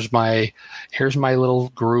 here's my little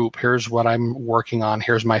group, here's what I'm working on,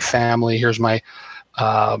 here's my family, here's my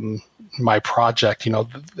my project,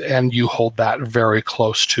 and you hold that very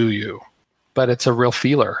close to you. But it's a real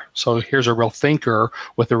feeler. So here's a real thinker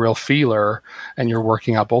with a real feeler, and you're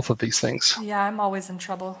working out both of these things. Yeah, I'm always in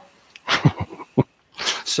trouble.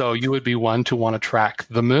 So you would be one to want to track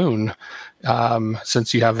the moon.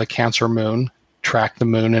 Since you have the Cancer moon, track the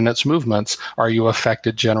moon and its movements. Are you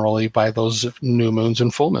affected generally by those new moons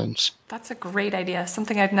and full moons? That's a great idea.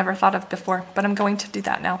 Something I've never thought of before, but I'm going to do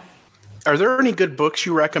that now. Are there any good books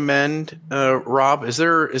you recommend, Rob? Is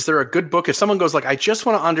there a good book if someone goes like, I just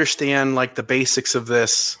want to understand like the basics of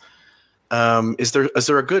this? Is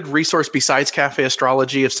there a good resource besides Cafe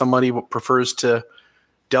Astrology if somebody prefers to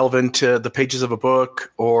delve into the pages of a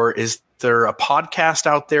book, or is there a podcast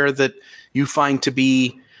out there that you find to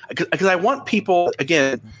be? Because I want people,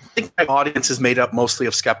 again, I think my audience is made up mostly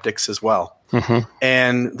of skeptics as well. Mm-hmm.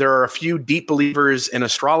 And there are a few deep believers in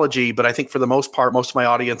astrology, but I think for the most part, most of my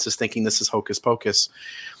audience is thinking this is hocus pocus.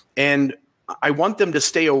 And I want them to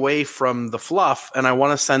stay away from the fluff, and I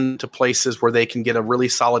want to send them to places where they can get a really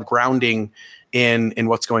solid grounding in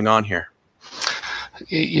what's going on here.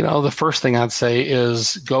 The first thing I'd say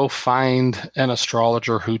is go find an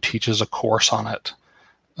astrologer who teaches a course on it.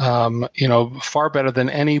 Far better than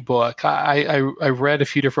any book. I read a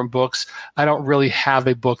few different books. I don't really have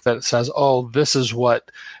a book that says, oh, this is what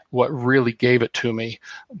really gave it to me.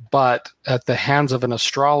 But at the hands of an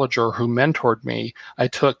astrologer who mentored me, I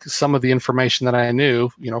took some of the information that I knew,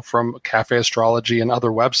 from Cafe Astrology and other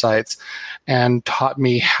websites, and taught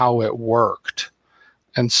me how it worked.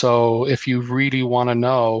 And so if you really want to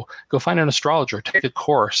know, go find an astrologer, take a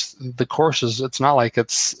course. The course it's not like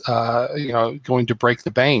it's, going to break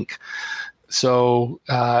the bank. So,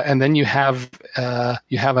 and then you have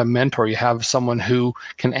a mentor, you have someone who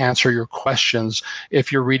can answer your questions.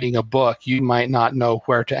 If you're reading a book, you might not know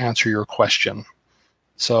where to answer your question.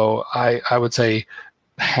 So I would say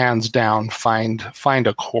hands down, find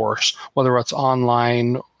a course, whether it's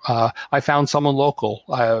online. I found someone local.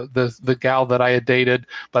 The gal that I had dated,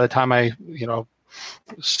 by the time I,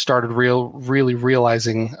 started really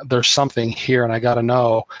realizing there's something here and I got to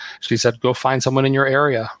know, she said, go find someone in your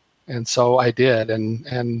area. And so I did.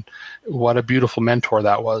 And what a beautiful mentor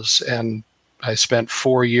that was. And I spent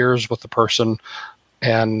 4 years with the person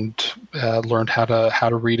and learned how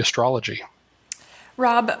to read astrology.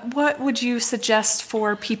 Rob, what would you suggest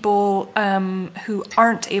for people who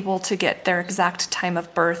aren't able to get their exact time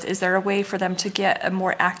of birth? Is there a way for them to get a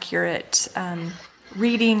more accurate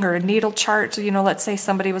reading or a natal chart? Let's say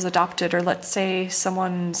somebody was adopted, or let's say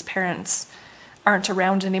someone's parents aren't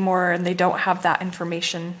around anymore and they don't have that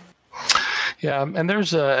information. Yeah, and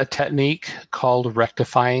there's a technique called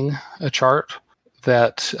rectifying a chart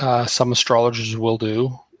that some astrologers will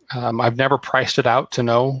do. I've never priced it out to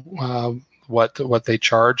know what they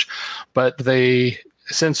charge, but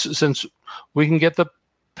since we can get the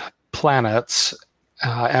planets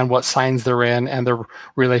and what signs they're in and their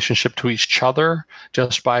relationship to each other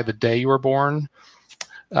just by the day you were born,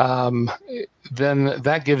 then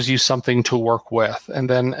that gives you something to work with. And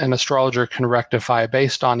then an astrologer can rectify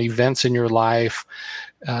based on events in your life,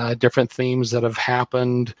 different themes that have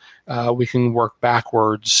happened. We can work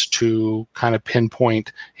backwards to kind of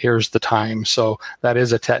pinpoint, here's the time. So that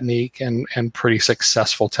is a technique and pretty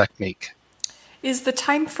successful technique. Is the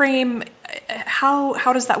time frame,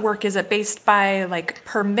 how does that work? Is it based by like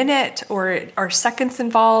per minute, or are seconds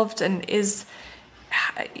involved? And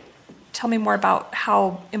tell me more about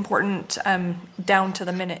how important down to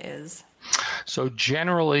the minute is. So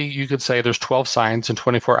generally, you could say there's 12 signs and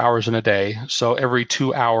 24 hours in a day. So every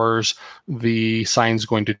 2 hours, the sign's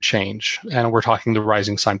going to change. And we're talking the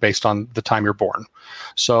rising sign based on the time you're born.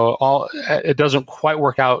 So it doesn't quite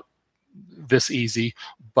work out this easy,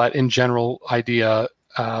 but in general idea,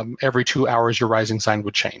 every 2 hours, your rising sign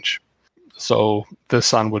would change. So the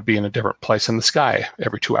sun would be in a different place in the sky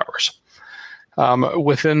every 2 hours.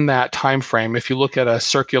 Within that time frame, if you look at a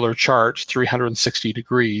circular chart, 360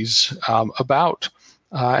 degrees, and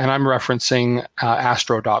I'm referencing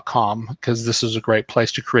astro.com because this is a great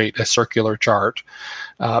place to create a circular chart.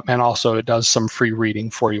 And also it does some free reading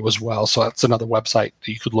for you as well. So that's another website that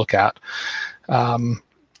you could look at.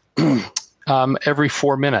 Every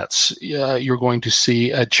 4 minutes, you're going to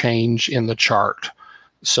see a change in the chart.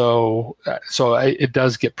 So it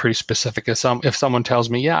does get pretty specific. If someone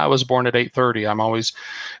tells me, yeah, I was born at 8:30, I'm always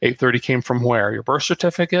 8:30 came from where? Your birth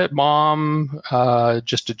certificate, mom,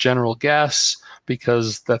 just a general guess,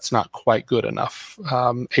 because that's not quite good enough.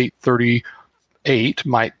 8:38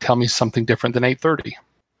 might tell me something different than 8:30.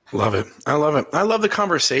 Love it. I love it. I love the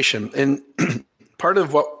conversation. And part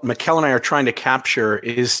of what Mikkel and I are trying to capture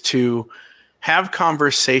is to have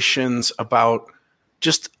conversations about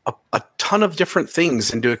just a ton of different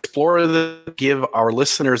things and to explore give our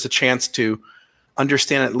listeners a chance to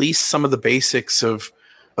understand at least some of the basics of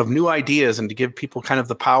new ideas and to give people kind of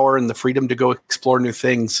the power and the freedom to go explore new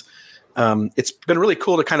things. It's been really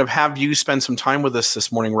cool to kind of have you spend some time with us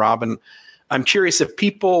this morning, Rob. And I'm curious if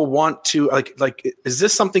people want to like, is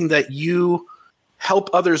this something that you help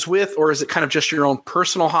others with, or is it kind of just your own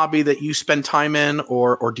personal hobby that you spend time in,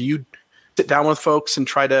 or do you sit down with folks and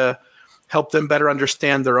try to help them better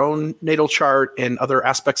understand their own natal chart and other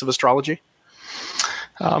aspects of astrology?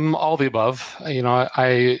 All the above.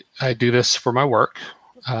 I do this for my work.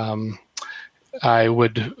 I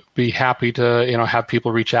would be happy to, have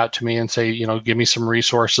people reach out to me and say, give me some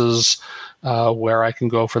resources where I can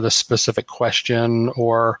go for this specific question,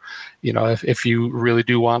 or, if you really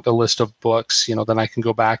do want a list of books, then I can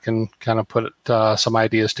go back and kind of put some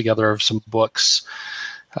ideas together of some books.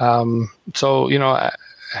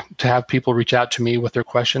 To have people reach out to me with their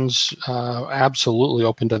questions, absolutely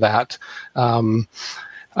open to that.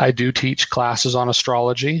 I do teach classes on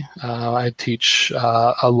astrology. I teach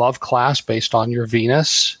a love class based on your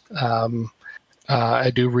Venus. I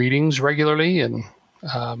do readings regularly, and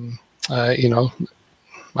I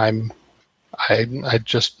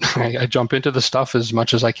jump into the stuff as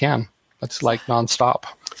much as I can. It's like nonstop.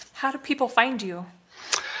 How do people find you?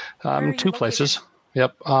 Two places.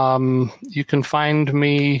 Yep. You can find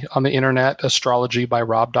me on the internet,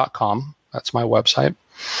 astrologybyrob.com. That's my website.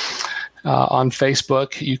 On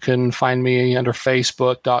Facebook, you can find me under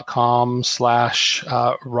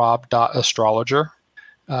facebook.com/rob.astrologer.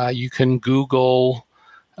 You can Google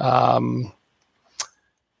Hump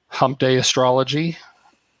Day Astrology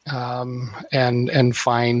and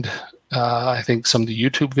find, I think, some of the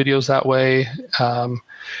YouTube videos that way.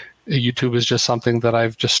 YouTube is just something that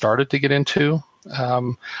I've just started to get into.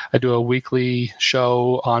 I do a weekly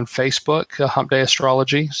show on Facebook, Hump Day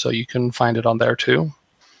Astrology, so you can find it on there too.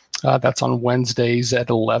 That's on Wednesdays at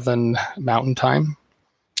 11 Mountain Time.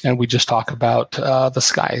 And we just talk about the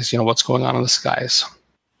skies, what's going on in the skies.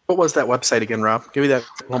 What was that website again, Rob? Give me that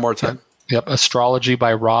one more time. Yep,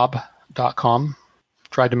 astrologybyrob.com.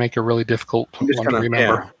 Tried to make a really difficult one to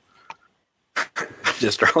remember. Yeah.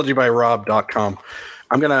 astrologybyrob.com.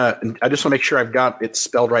 I just want to make sure I've got it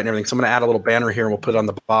spelled right and everything. So I'm going to add a little banner here and we'll put it on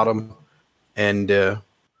the bottom. And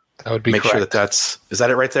That would be Make correct. sure is that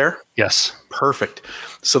it right there? Yes. Perfect.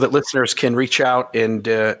 So that listeners can reach out and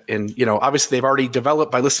obviously they've already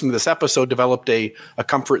developed, by listening to this episode, developed a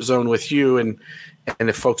comfort zone with you. And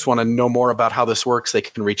if folks want to know more about how this works, they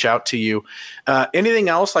can reach out to you. Anything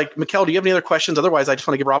else? Like, Mikkel, do you have any other questions? Otherwise, I just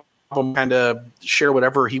want to give Rob kind of share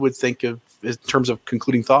whatever he would think of in terms of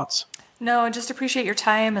concluding thoughts. No, just appreciate your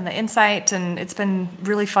time and the insight. And it's been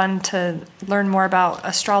really fun to learn more about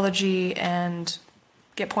astrology and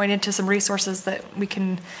get pointed to some resources that we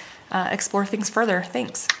can explore things further.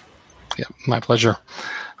 Thanks. Yeah, my pleasure.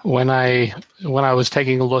 When I was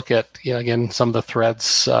taking a look at, again, some of the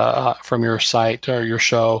threads from your site or your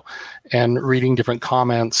show and reading different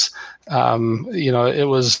comments, it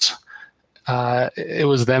was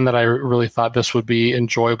then that I really thought this would be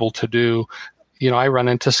enjoyable to do. I run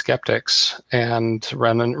into skeptics and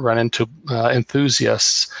run into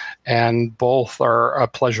enthusiasts, and both are a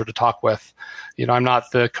pleasure to talk with. I'm not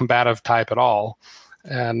the combative type at all,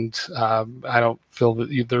 and I don't feel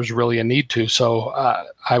that there's really a need to. So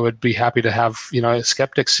I would be happy to have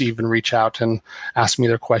skeptics even reach out and ask me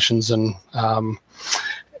their questions and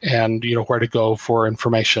where to go for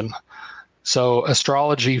information. So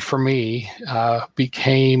astrology for me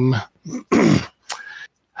became,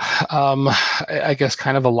 I guess,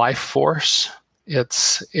 kind of a life force.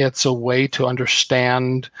 It's a way to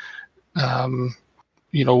understand,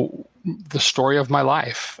 the story of my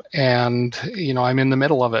life, and I'm in the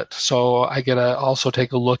middle of it, so I get to also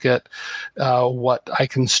take a look at what I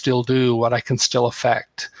can still do, what I can still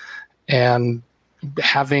affect, and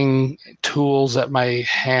having tools at my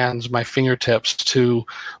hands, my fingertips, to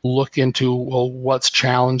look into, what's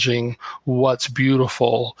challenging, what's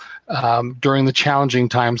beautiful during the challenging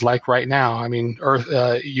times, like right now. I mean,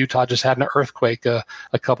 Utah just had an earthquake a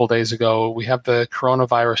couple days ago. We have the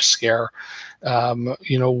coronavirus scare.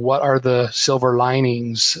 What are the silver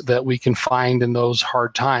linings that we can find in those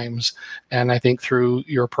hard times? And I think through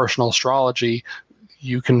your personal astrology,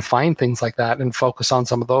 you can find things like that and focus on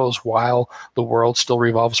some of those while the world still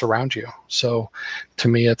revolves around you. So to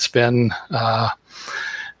me, it's been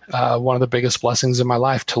one of the biggest blessings in my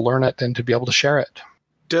life to learn it and to be able to share it.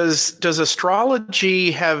 Does astrology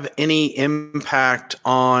have any impact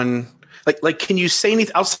on, like can you say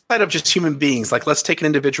anything outside of just human beings? Like, let's take an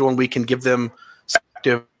individual and we can give them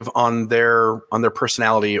perspective on their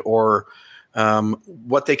personality or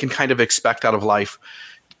what they can kind of expect out of life.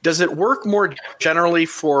 Does it work more generally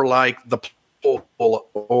for like the people?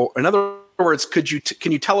 Or in other words, can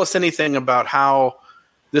you tell us anything about how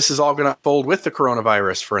this is all going to unfold with the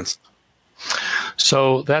coronavirus, for instance?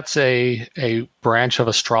 So that's a branch of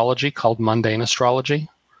astrology called mundane astrology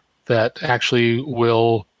that actually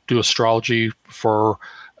will do astrology for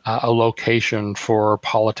a location, for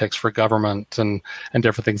politics, for government, and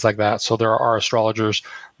different things like that. So there are astrologers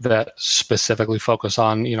that specifically focus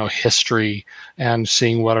on, history and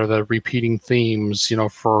seeing what are the repeating themes,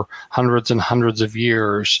 for hundreds and hundreds of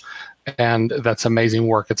years. And that's amazing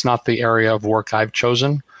work. It's not the area of work I've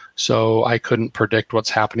chosen, so I couldn't predict what's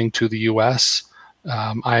happening to the U.S.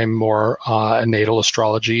 I'm more a natal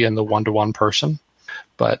astrology and the one-to-one person,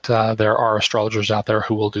 but there are astrologers out there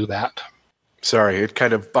who will do that. Sorry, it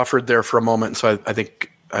kind of buffered there for a moment, so I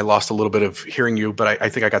think I lost a little bit of hearing you, but I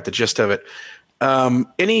think I got the gist of it.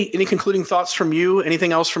 Any concluding thoughts from you?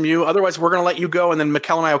 Anything else from you? Otherwise, we're going to let you go, and then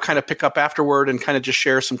Mikkel and I will kind of pick up afterward and kind of just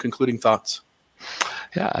share some concluding thoughts.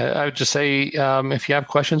 Yeah, I would just say if you have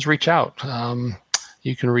questions, reach out.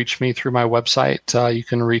 You can reach me through my website. You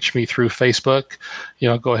can reach me through Facebook.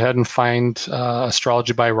 Go ahead and find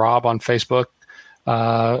Astrology by Rob on Facebook.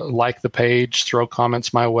 Like the page, throw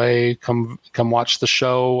comments my way, come watch the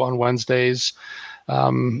show on Wednesdays,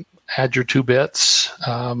 add your 2 bits.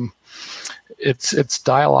 It's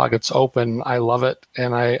dialogue, it's open. I love it,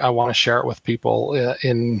 and I want to share it with people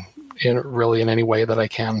in any way that I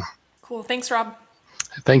can. Cool. Thanks, Rob.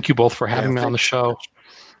 Thank you both for having me on the show.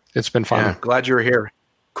 It's been fun. Yeah, glad you were here.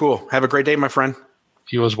 Cool. Have a great day, my friend.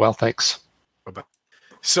 You as well. Thanks. Bye-bye.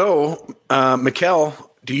 So, Mikkel,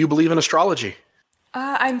 do you believe in astrology?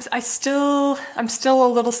 I'm still a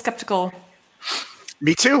little skeptical.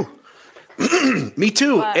 Me too. Me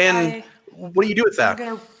too. And what do you do with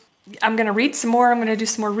that? I'm gonna read some more. I'm gonna do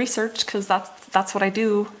some more research because that's what I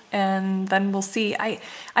do, and then we'll see. I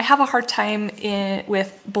have a hard time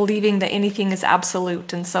with believing that anything is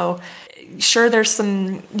absolute, and so sure, there's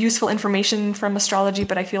some useful information from astrology,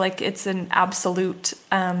 but I feel like it's an absolute,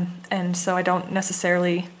 and so I don't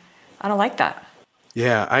like that.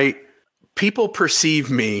 Yeah, people perceive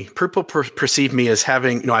me as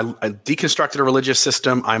having, I deconstructed a religious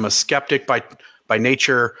system. I'm a skeptic by by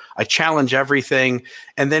nature. I challenge everything.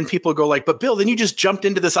 And then people go like, but Bill, then you just jumped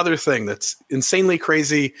into this other thing that's insanely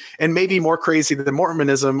crazy and maybe more crazy than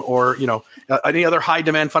Mormonism or, any other high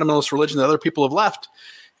demand fundamentalist religion that other people have left.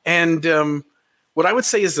 And what I would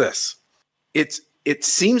say is this. It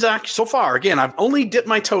seems so far, again, I've only dipped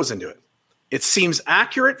my toes into it. It seems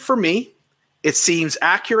accurate for me. It seems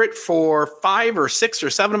accurate for 5 or 6 or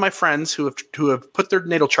 7 of my friends who have put their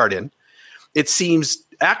natal chart in. It seems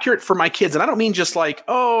accurate for my kids. And I don't mean just like,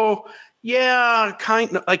 oh, yeah,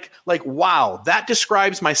 kind of like, wow, that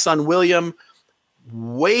describes my son, William,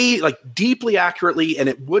 deeply accurately. And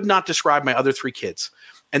it would not describe my other 3 kids.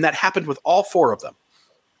 And that happened with all 4 of them.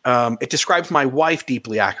 It describes my wife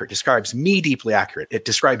deeply accurate, describes me deeply accurate. It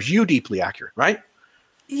describes you deeply accurate, right?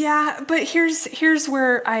 Yeah, but here's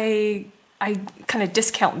where I kind of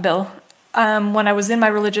discount Bill. When I was in my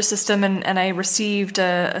religious system and I received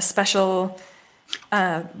a special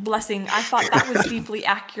blessing, I thought that was deeply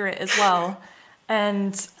accurate as well.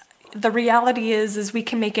 And the reality is we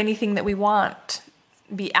can make anything that we want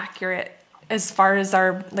be accurate. As far as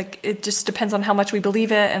it just depends on how much we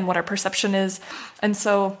believe it and what our perception is. And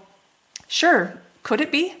so, sure, could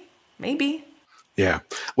it be? Maybe. Yeah.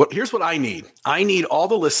 Well, here's what I need. I need all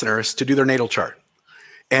the listeners to do their natal chart.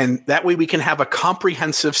 And that way we can have a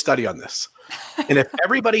comprehensive study on this. And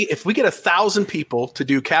if we get 1,000 people to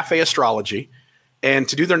do cafe astrology and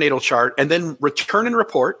to do their natal chart and then return and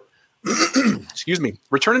report,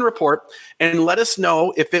 return and report and let us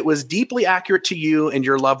know if it was deeply accurate to you and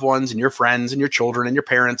your loved ones and your friends and your children and your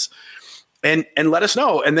parents and let us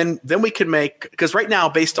know. And then we can make, because right now,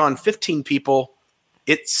 based on 15 people,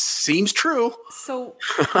 it seems true. So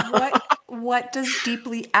what does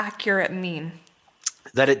deeply accurate mean?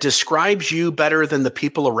 That it describes you better than the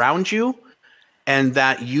people around you and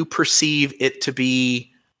that you perceive it to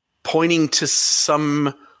be pointing to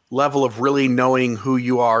some level of really knowing who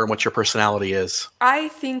you are and what your personality is. I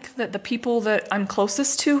think that the people that I'm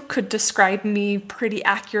closest to could describe me pretty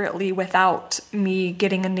accurately without me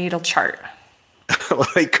getting a natal chart. Well,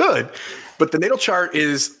 they could, but the natal chart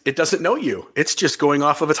it doesn't know you. It's just going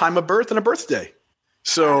off of a time of birth and a birthday.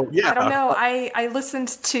 So, yeah. I don't know. I listened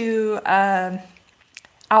to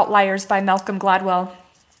Outliers by Malcolm Gladwell,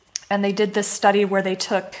 and they did this study where they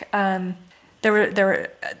took, there were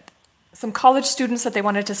some college students that they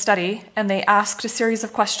wanted to study, and they asked a series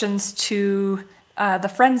of questions to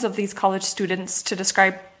the friends of these college students to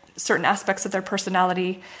describe certain aspects of their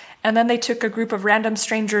personality. And then they took a group of random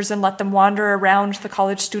strangers and let them wander around the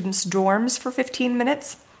college students' dorms for 15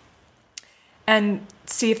 minutes and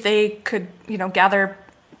see if they could, gather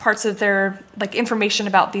parts of their information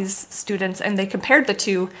about these students. And they compared the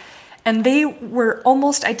two, and they were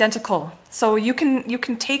almost identical. So you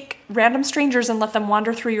can take random strangers and let them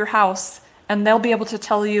wander through your house, and they'll be able to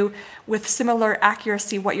tell you with similar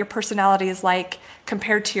accuracy what your personality is like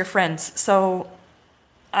compared to your friends. So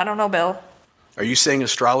I don't know, Bill. Are you saying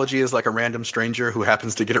astrology is like a random stranger who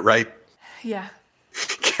happens to get it right? Yeah.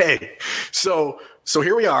 Okay. So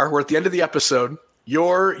here we are. We're at the end of the episode.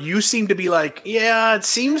 You seem to be like, yeah, it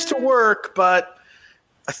seems to work, but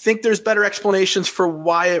I think there's better explanations for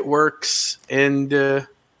why it works. And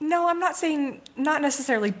no, I'm not saying not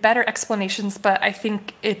necessarily better explanations, but I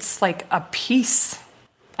think it's like a piece.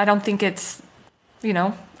 I don't think it's, I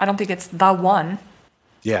don't think it's the one.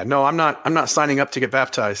 Yeah, no, I'm not signing up to get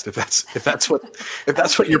baptized if that's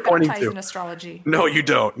what you're pointing to. In astrology. No, you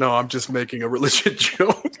don't. No, I'm just making a religion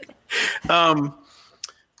joke. All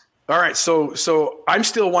right, so I'm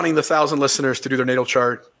still wanting the 1,000 listeners to do their natal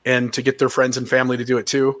chart and to get their friends and family to do it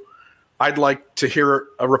too. I'd like to hear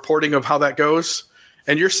a reporting of how that goes.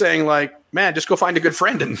 And you're saying like, man, just go find a good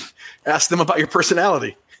friend and ask them about your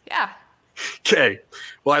personality. Yeah. Okay.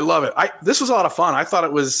 Well, I love it. This was a lot of fun. I thought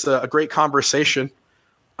it was a great conversation.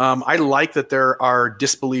 I like that there are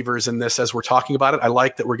disbelievers in this as we're talking about it. I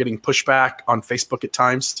like that we're getting pushback on Facebook at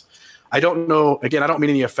times. I don't know. Again, I don't mean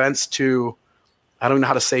any offense to, I don't know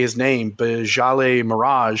how to say his name, Bajale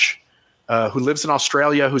Miraj, who lives in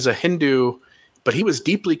Australia, who's a Hindu, but he was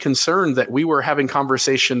deeply concerned that we were having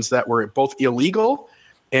conversations that were both illegal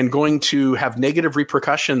and going to have negative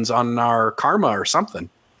repercussions on our karma or something.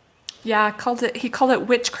 Yeah, he called it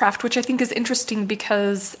witchcraft, which I think is interesting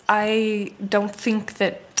because I don't think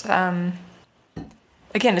that,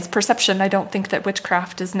 again, it's perception. I don't think that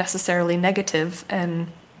witchcraft is necessarily negative. And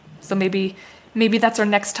so maybe that's our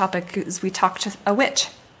next topic is we talk to a witch.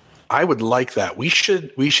 I would like that. We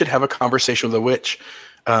should have a conversation with a witch.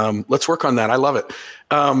 Let's work on that. I love it.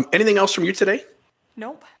 Anything else from you today?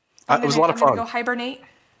 Nope. It was a lot of fun. I'm gonna go hibernate.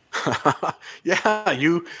 Yeah,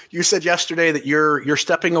 you said yesterday that you're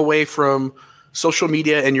stepping away from social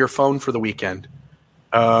media and your phone for the weekend.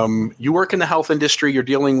 You work in the health industry. You're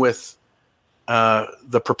dealing with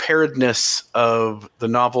the preparedness of the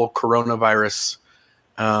novel coronavirus.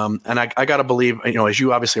 And I got to believe, as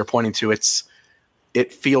you obviously are pointing to,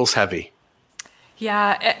 it feels heavy.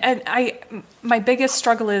 Yeah, and my biggest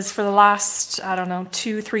struggle is for the last,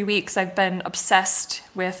 2-3 weeks, I've been obsessed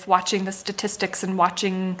with watching the statistics and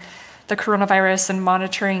watching the coronavirus and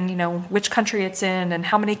monitoring, which country it's in and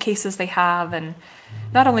how many cases they have. And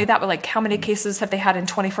not only that, but like how many cases have they had in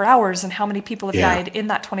 24 hours and how many people have died in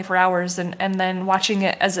that 24 hours. And then watching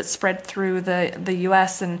it as it spread through the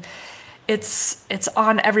US. And it's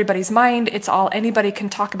on everybody's mind. It's all anybody can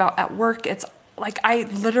talk about at work. It's like I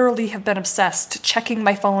literally have been obsessed, checking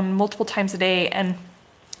my phone multiple times a day. And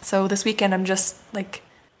so this weekend I'm just like,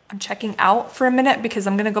 I'm checking out for a minute because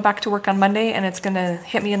I'm going to go back to work on Monday and it's going to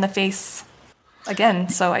hit me in the face again.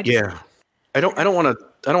 So I don't want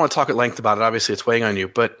to talk at length about it. Obviously it's weighing on you,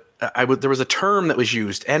 but there was a term that was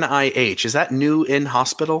used, NIH. Is that new in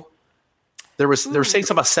hospital? They were saying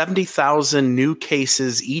something about 70,000 new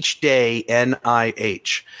cases each day,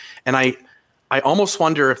 NIH. And I almost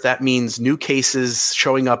wonder if that means new cases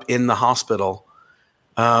showing up in the hospital.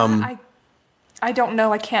 I don't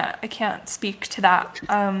know. I can't speak to that.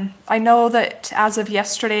 I know that as of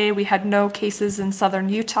yesterday, we had no cases in southern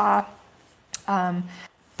Utah.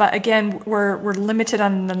 But again, we're limited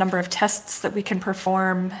on the number of tests that we can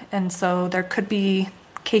perform. And so there could be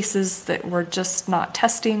cases that we're just not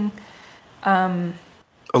testing. A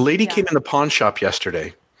lady came in the pawn shop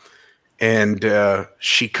yesterday. And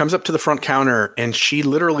she comes up to the front counter and she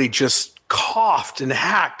literally just coughed and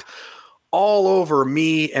hacked all over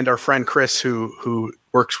me and our friend Chris, who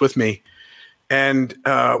works with me. And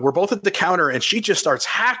we're both at the counter and she just starts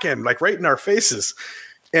hacking like right in our faces.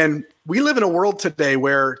 And we live in a world today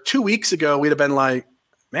where 2 weeks ago we'd have been like,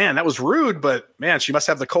 man, that was rude, but man, she must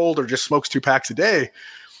have the cold or just smokes 2 packs a day.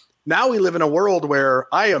 Now we live in a world where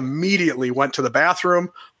I immediately went to the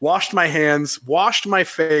bathroom, washed my hands, washed my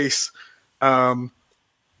face,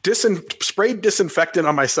 sprayed disinfectant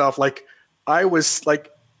on myself. Like I was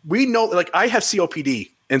like, we know, like I have COPD.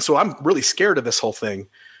 And so I'm really scared of this whole thing.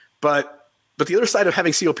 But the other side of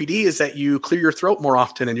having COPD is that you clear your throat more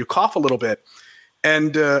often and you cough a little bit.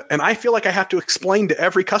 And I feel like I have to explain to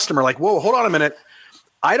every customer, like, whoa, hold on a minute.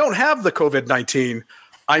 I don't have the COVID-19.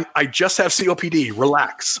 I just have COPD.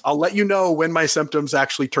 Relax. I'll let you know when my symptoms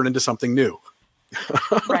actually turn into something new.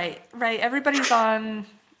 Right. Everybody's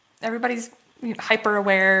hyper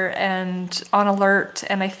aware and on alert.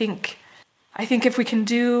 And I think if we can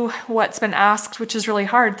do what's been asked, which is really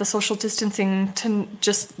hard, the social distancing, to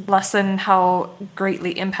just lessen how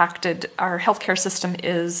greatly impacted our healthcare system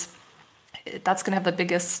is, that's going to have the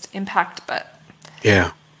biggest impact. But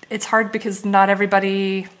yeah, it's hard because not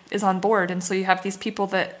everybody is on board. And so you have these people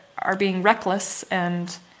that are being reckless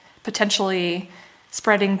and potentially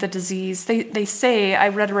spreading the disease. They say, I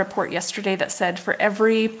read a report yesterday that said for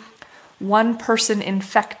every one person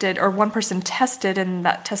infected or one person tested and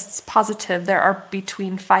that tests positive, there are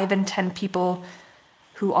between 5 and 10 people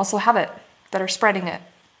who also have it that are spreading it.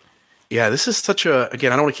 Yeah, this is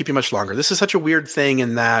again, I don't want to keep you much longer. This is such a weird thing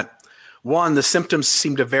in that, one, the symptoms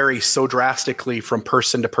seem to vary so drastically from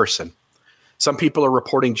person to person. Some people are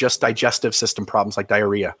reporting just digestive system problems like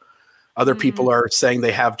diarrhea. Other people are saying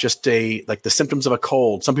they have just the symptoms of a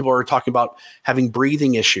cold. Some people are talking about having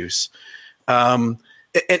breathing issues. And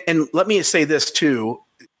let me say this too.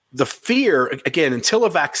 The fear, again, until a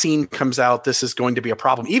vaccine comes out, this is going to be a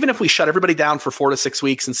problem. Even if we shut everybody down for 4 to 6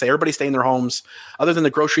 weeks and say everybody stay in their homes, other than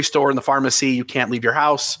the grocery store and the pharmacy, you can't leave your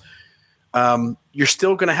house. You're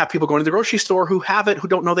still going to have people going to the grocery store who have it, who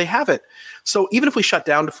don't know they have it. So even if we shut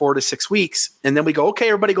down to 4 to 6 weeks and then we go, okay,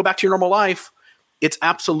 everybody go back to your normal life, it's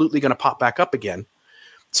absolutely going to pop back up again.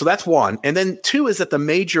 So that's one. And then two is that the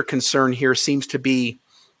major concern here seems to be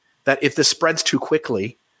that if this spreads too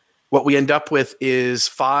quickly, what we end up with is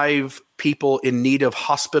 5 people in need of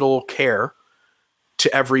hospital care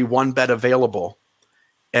to every 1 bed available.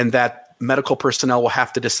 And that medical personnel will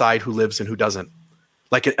have to decide who lives and who doesn't.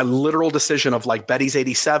 Like a literal decision of like Betty's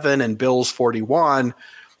 87 and Bill's 41.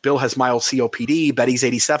 Bill has mild COPD. Betty's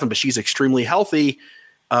 87, but she's extremely healthy.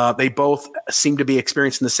 They both seem to be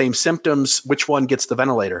experiencing the same symptoms. Which one gets the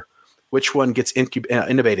ventilator? Which one gets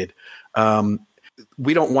intubated?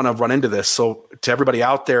 We don't want to run into this. So to everybody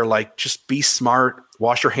out there, like just be smart,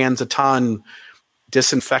 wash your hands a ton,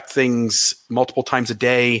 disinfect things multiple times a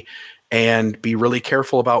day, and be really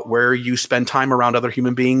careful about where you spend time around other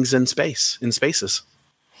human beings in spaces.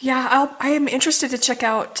 Yeah, I am interested to check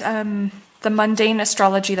out the mundane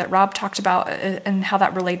astrology that Rob talked about and how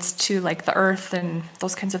that relates to like the earth and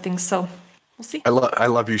those kinds of things. So we'll see. I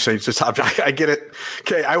love you saying to stop. I get it.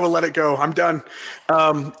 Okay, I will let it go. I'm done.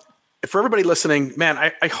 For everybody listening, man,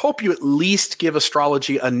 I hope you at least give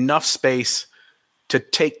astrology enough space to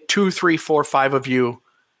take 2, 3, 4, 5 of you,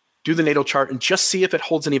 do the natal chart, and just see if it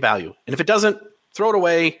holds any value. And if it doesn't, throw it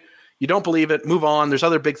away. You don't believe it, move on. There's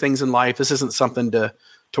other big things in life. This isn't something to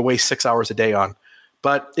waste 6 hours a day on.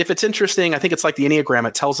 But if it's interesting, I think it's like the Enneagram.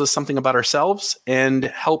 It tells us something about ourselves and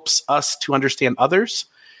helps us to understand others.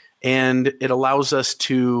 And it allows us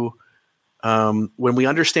to, when we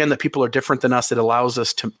understand that people are different than us, it allows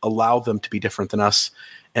us to allow them to be different than us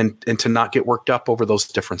and to not get worked up over those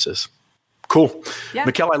differences. Cool. Yeah.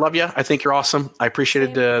 Mikkel, I love you. I think you're awesome. I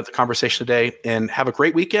appreciated the conversation today, and have a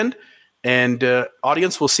great weekend. And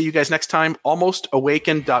audience, we'll see you guys next time.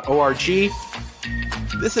 almostawakened.org.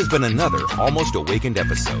 This has been another Almost Awakened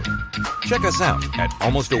episode. Check us out at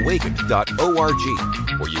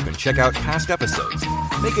almostawakened.org, where you can check out past episodes,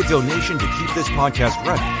 make a donation to keep this podcast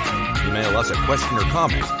running, email us a question or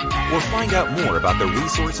comment, or find out more about the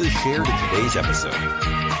resources shared in today's episode.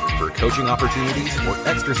 For coaching opportunities or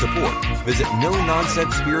extra support, visit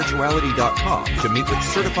NoNonsenseSpirituality.com to meet with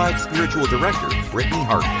Certified Spiritual Director Brittany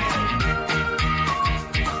Hartman.